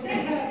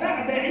أخرجتها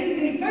بعد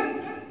عيد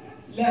الفطر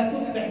لا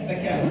تصبح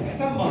زكاة،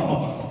 تسمى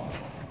صدقة.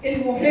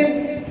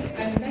 المهم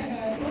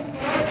أنها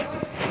تخرج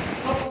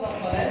قبل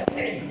صلاة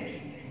العيد.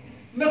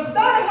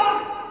 مقدارها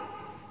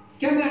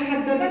كما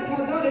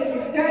حددتها دار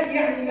الإفتاء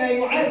يعني ما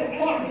يعادل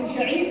صاع من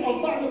شعير أو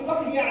صاع من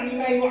قمح، يعني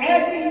ما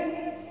يعادل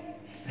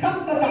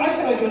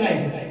 15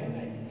 جنيه،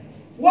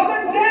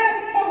 ومن زاد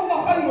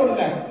فهو خير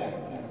له.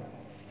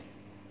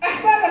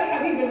 أحباب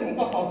الحبيب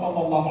المصطفى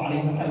صلى الله عليه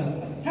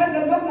وسلم،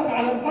 هذا المبلغ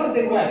على الفرد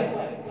الواحد.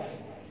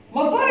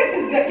 مصارف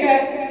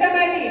الزكاة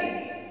 80،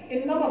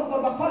 إنما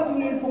الصدقات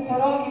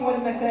للفقراء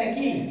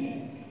والمساكين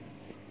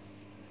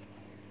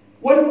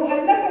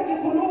والمؤلفة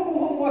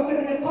قلوبهم وفي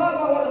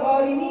الرقاب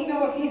والغارمين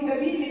وفي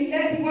سبيل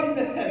الله وابن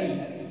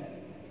السبيل.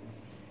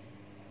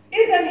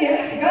 إذن يا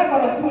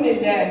أحباب رسول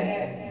الله،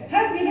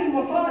 هذه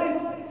المصارف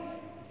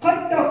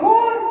قد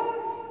تكون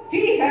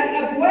فيها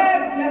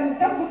أبواب لم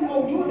تكن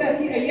موجودة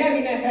في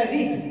أيامنا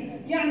هذه.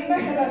 يعني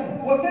مثلا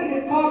وفي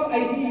الرقاب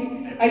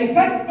أي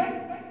فك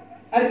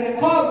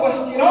الرقاب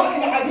واشتراء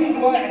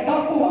العبيد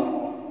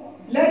واعتاقهم،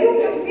 لا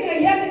يوجد في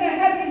أيامنا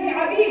هذه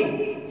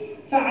عبيد،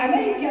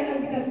 فعليك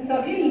أن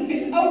تستغل في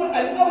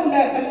الأولى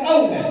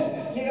فالأولى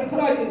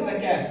لإخراج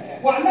الزكاة.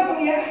 واعلموا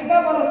يا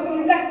أحباب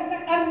رسول الله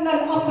أن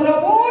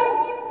الأقربون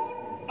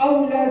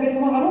أولى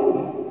بالمعروف.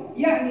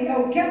 يعني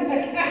لو كان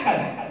لك أحد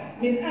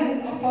من أهل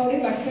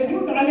أقاربك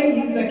تجوز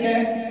عليه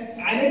الزكاة،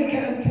 عليك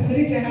أن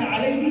تخرجها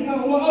عليه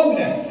فهو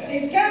أولى.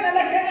 إن كان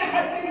لك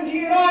أحد من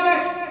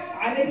جيرانك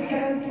عليك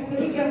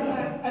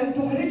أن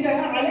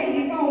تخرجها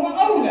عليه فهو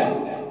أولى،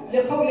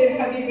 لقول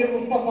الحبيب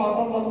المصطفى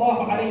صلى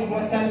الله عليه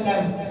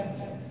وسلم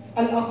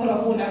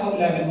الأقربون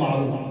أولى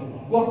بالمعروف.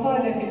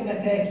 وقال في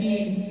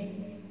المساكين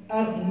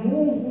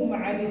أغنوهم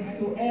عن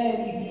السؤال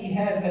في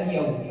هذا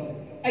اليوم،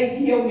 أي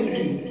في يوم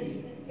العيد.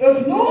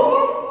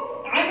 اغنوهم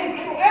عن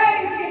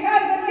السؤال في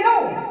هذا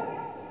اليوم،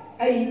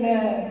 أي لا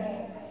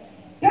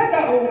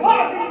تدعوا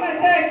بعض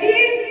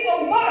المساكين أو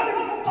بعض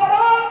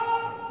الفقراء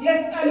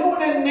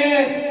يسألون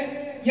الناس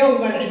يوم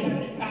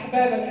العيد.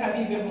 أحباب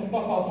الحبيب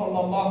المصطفى صلى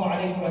الله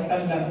عليه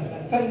وسلم،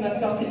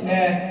 فلنتق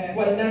الله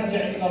ولنرجع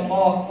إلى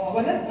الله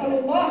ونسأل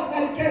الله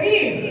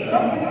الكريم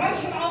رب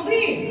العرش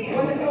العظيم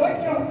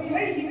ونتوجه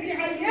إليه في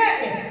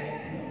عليائه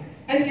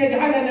أن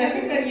يجعلنا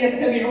ممن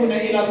يستمعون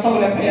إلى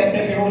القول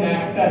فيتبعون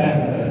أحسنه.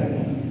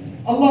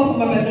 اللهم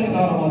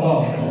بلغنا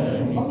رمضان،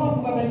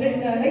 اللهم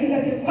بلغنا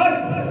ليلة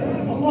القدر،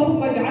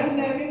 اللهم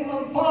اجعلنا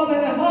ممن صام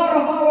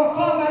نهارها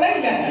وقام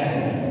ليلها.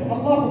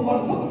 اللهم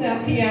ارزقنا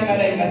قيام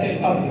ليلة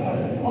القدر،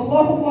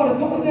 اللهم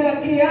ارزقنا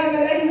قيام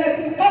ليلة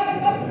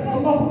القدر.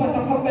 اللهم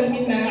تقبل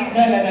منا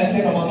أعمالنا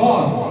في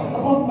رمضان،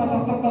 اللهم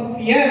تقبل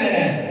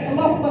صيامنا،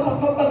 اللهم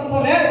تقبل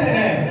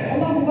صلاتنا،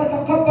 اللهم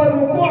تقبل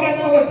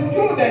ركوعنا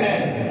وسجودنا.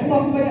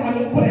 اللهم اجعل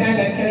القرآن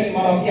الكريم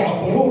ربيع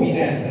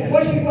قلوبنا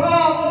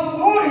وشفاء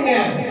صدورنا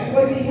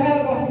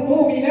وذهاب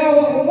همومنا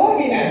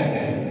وهمومنا.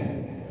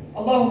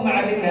 اللهم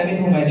علمنا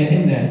منه ما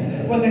جهلنا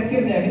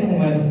وذكرنا منه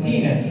ما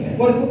نسينا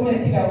وارزقنا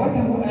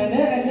تلاوته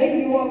آناء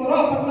الليل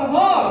وأطراف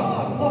النهار.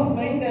 اللهم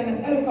إنا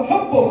نسألك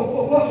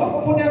حبك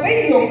وحب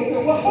نبيك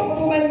وحب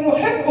من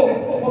يحبك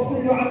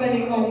وكل عمل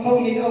أو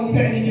قول أو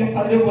فعل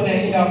يقربنا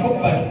إلى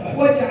حبك،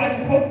 واجعل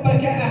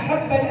حبك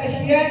أحب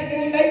الأشياء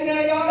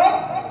إلينا يا رب،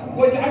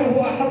 واجعله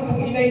أحب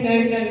إلينا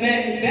من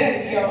الماء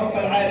البارد يا رب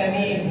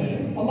العالمين.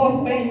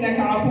 اللهم إنك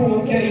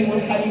عفو كريم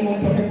حليم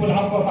تحب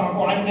العفو فاعف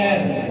عنا.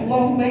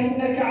 اللهم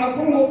إنك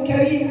عفو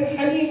كريم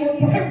حليم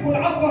تحب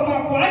العفو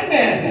فاعف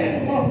عنا.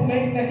 اللهم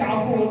إنك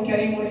عفو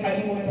كريم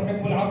حليم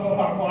تحب العفو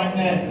فاعف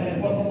عنا.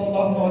 وصلى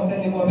الله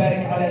وسلم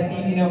وبارك على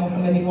سيدنا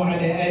محمد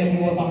وعلى آله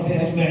وصحبه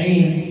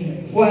أجمعين،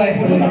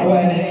 وآخر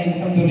دعوانا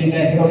الحمد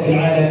لله رب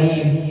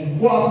العالمين.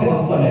 وأقم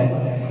الصلاة.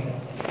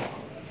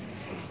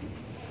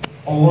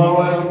 الله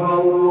أكبر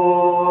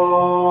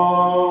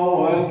الله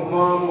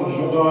أكبر،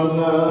 أشهد أن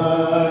لا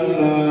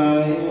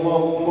إله إلا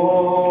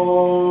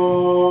الله،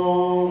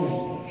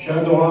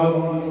 أشهد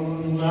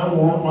أن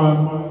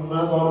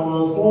محمدا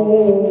رسول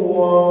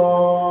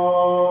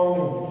الله.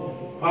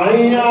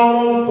 حي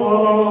على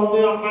الصلاة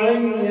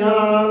حي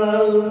على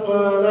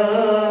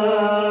الفلاح،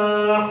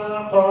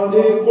 قد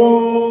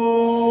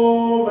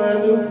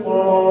قامت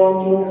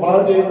الصلاة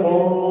قد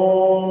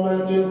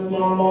قامت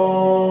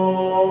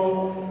الصلاة.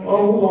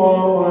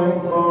 الله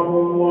أكبر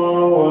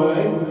الله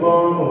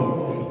أكبر،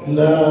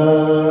 لا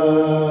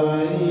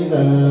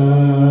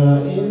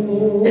إله إلا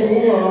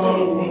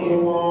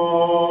الله.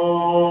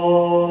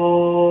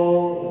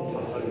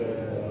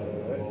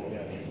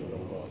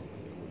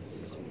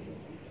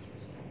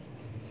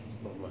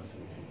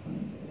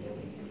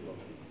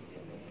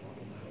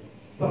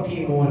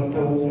 استقيموا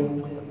واستووا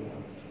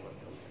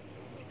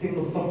أتم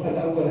الصف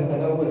الأول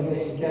فالأول،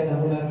 فإن كان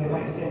هناك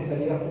نقص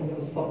فليكن في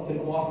الصف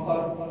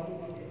المؤخر.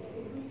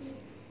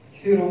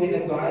 كثيروا من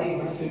الدعاء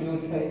في السجود،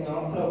 فإن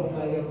أقرب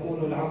ما يكون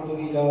العبد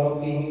إلى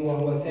ربه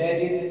وهو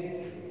ساجد.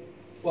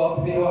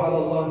 وأقبلوا على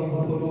الله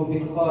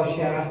بقلوب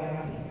خاشعة،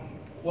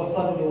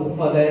 وصلوا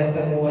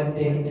صلاة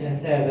مودع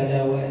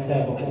أسابنا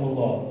وأسابكم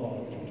الله.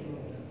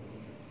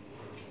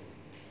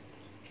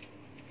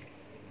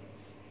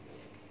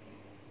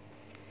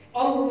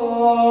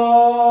 الله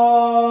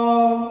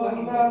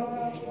أكبر.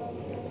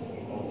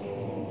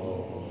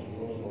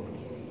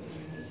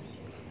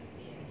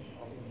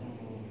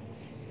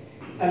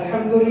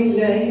 الحمد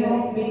لله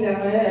رب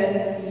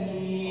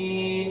العالمين،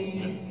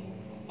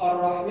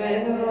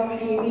 الرحمن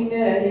الرحيم،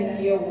 مالك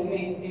يوم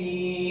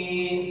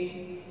الدين.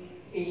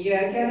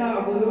 إياك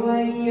نعبد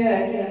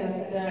وإياك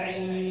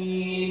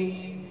نستعين،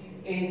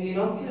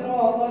 اهدنا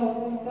الصراط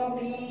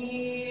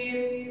المستقيم،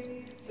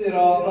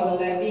 صراط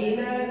الذين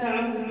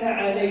أنعمت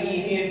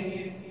عليهم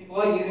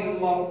غير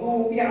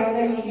المغضوب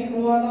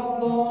عليهم ولا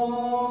الضالين.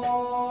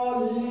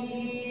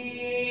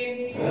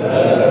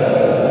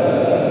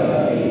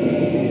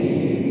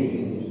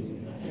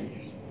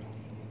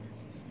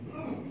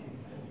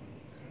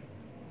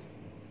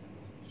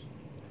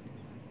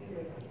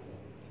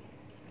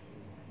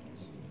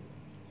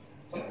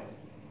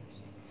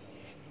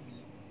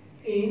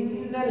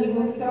 إن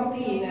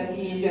المتقين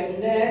في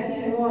جنات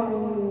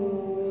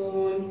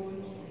وعيون،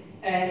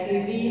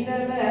 آخذين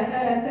ما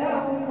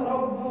آتاهم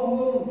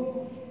ربهم،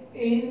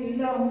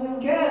 إنهم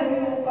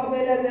كانوا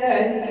قبل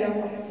ذلك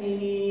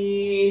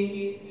محسنين.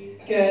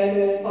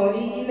 كانوا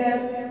قليلا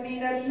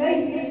من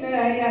الليل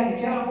ما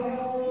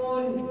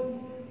يهجعون،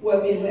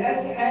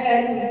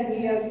 وبالأسحار هم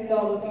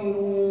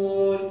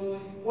يستغفرون.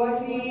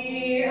 وفي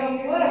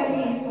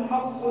أموالهم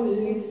حق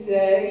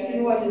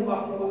للسائل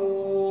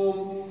والمحروم،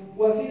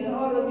 وفي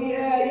الأرض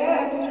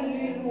آيات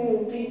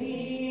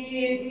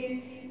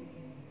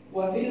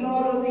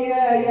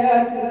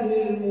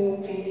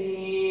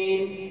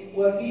للموقنين،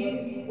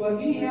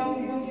 وفي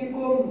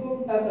أنفسكم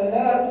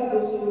أفلا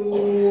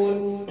تبصرون.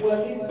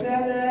 وفي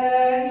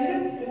السماء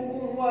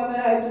رزقكم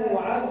وما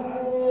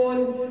توعدون،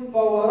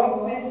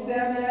 فورب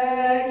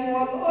السماء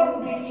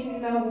والأرض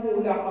إنه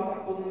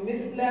لحق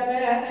مثل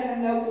ما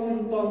أنكم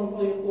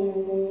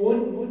تنطقون.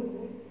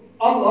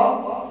 الله.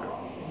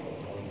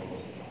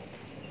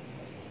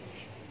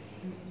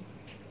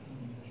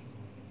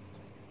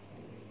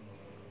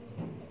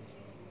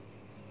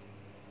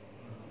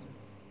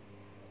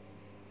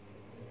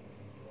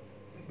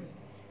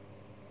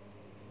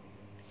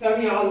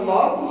 سمع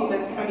الله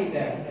لمن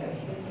حمده.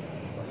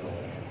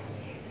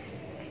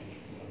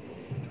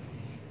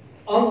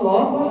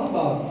 الله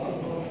أكبر.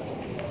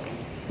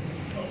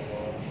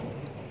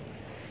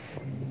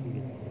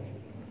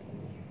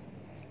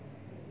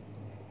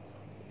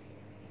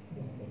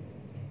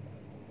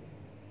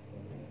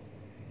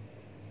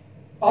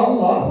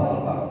 الله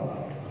أكبر.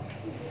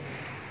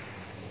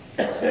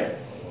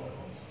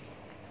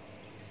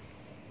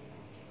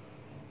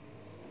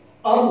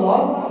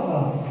 الله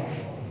أكبر.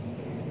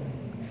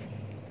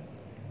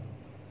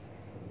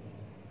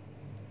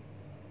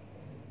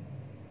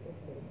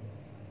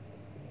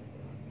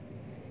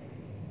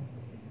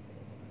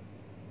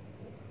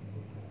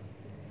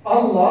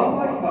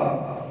 الله أكبر.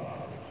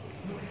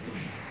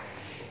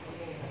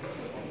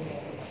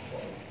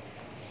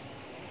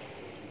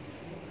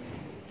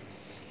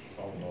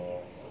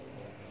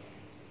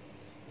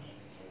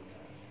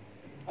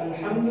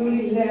 الحمد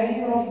لله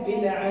رب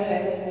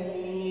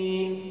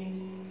العالمين،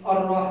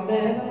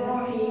 الرحمن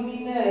الرحيم،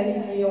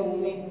 مالك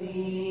يوم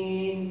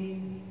الدين.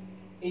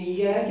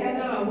 إياك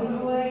نعبد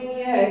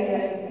وإياك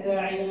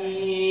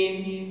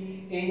نستعين،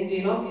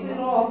 اهدنا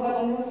الصراط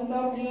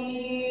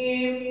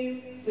المستقيم،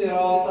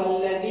 صراط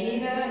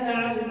الذين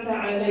أنعمت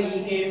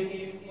عليهم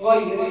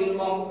غير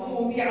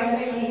المغضوب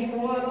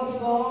عليهم ولا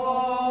الضالين.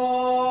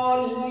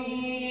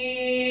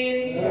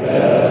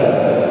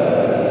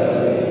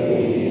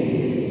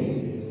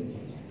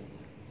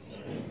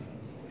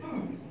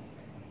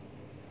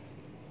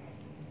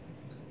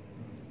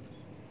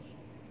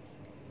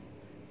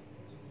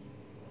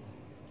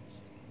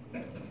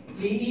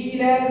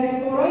 لإيلاف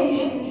قريش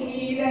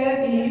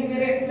إيلافهم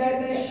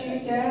رحلة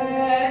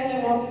الشتاء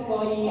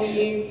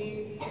والصيف،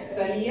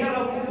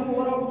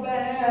 فليعبدوا رب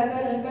هذا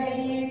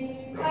البيت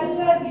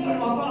الذي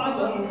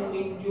أطعمهم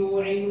من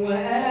جوع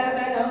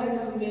وآمنهم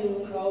من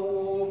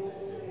خوف.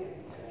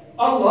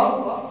 الله.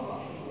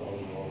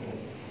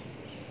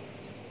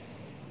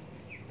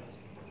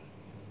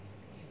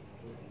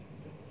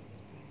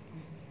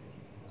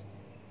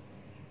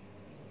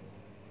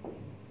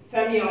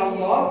 سمع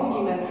الله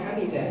لمن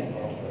حمده.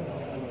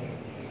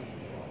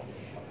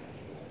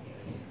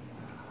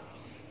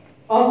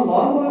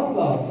 الله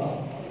أكبر.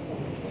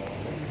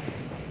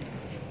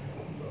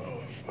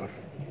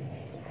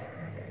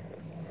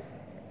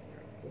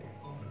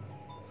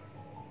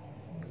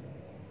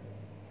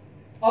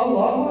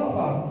 الله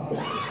أكبر.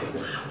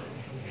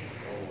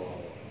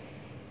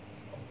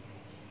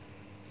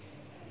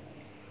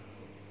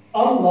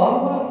 الله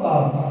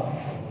أكبر.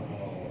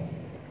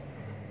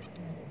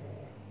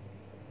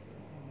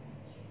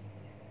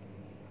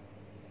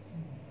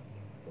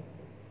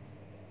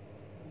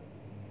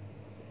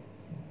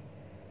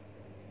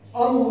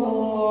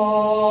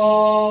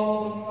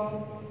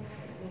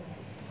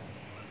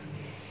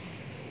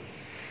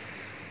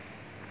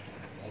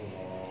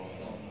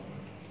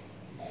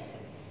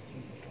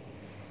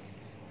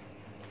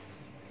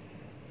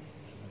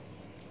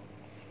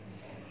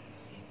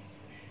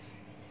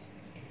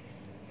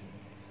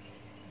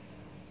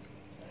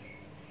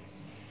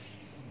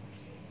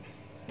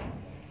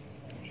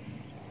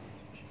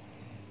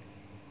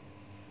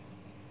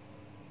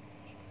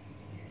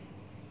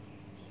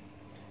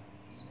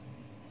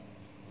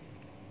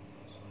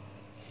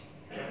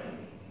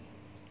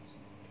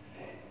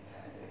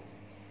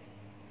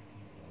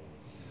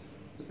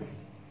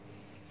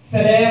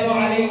 السلام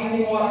عليكم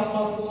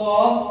ورحمة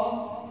الله.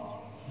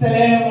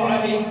 السلام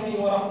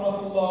عليكم ورحمة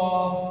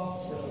الله.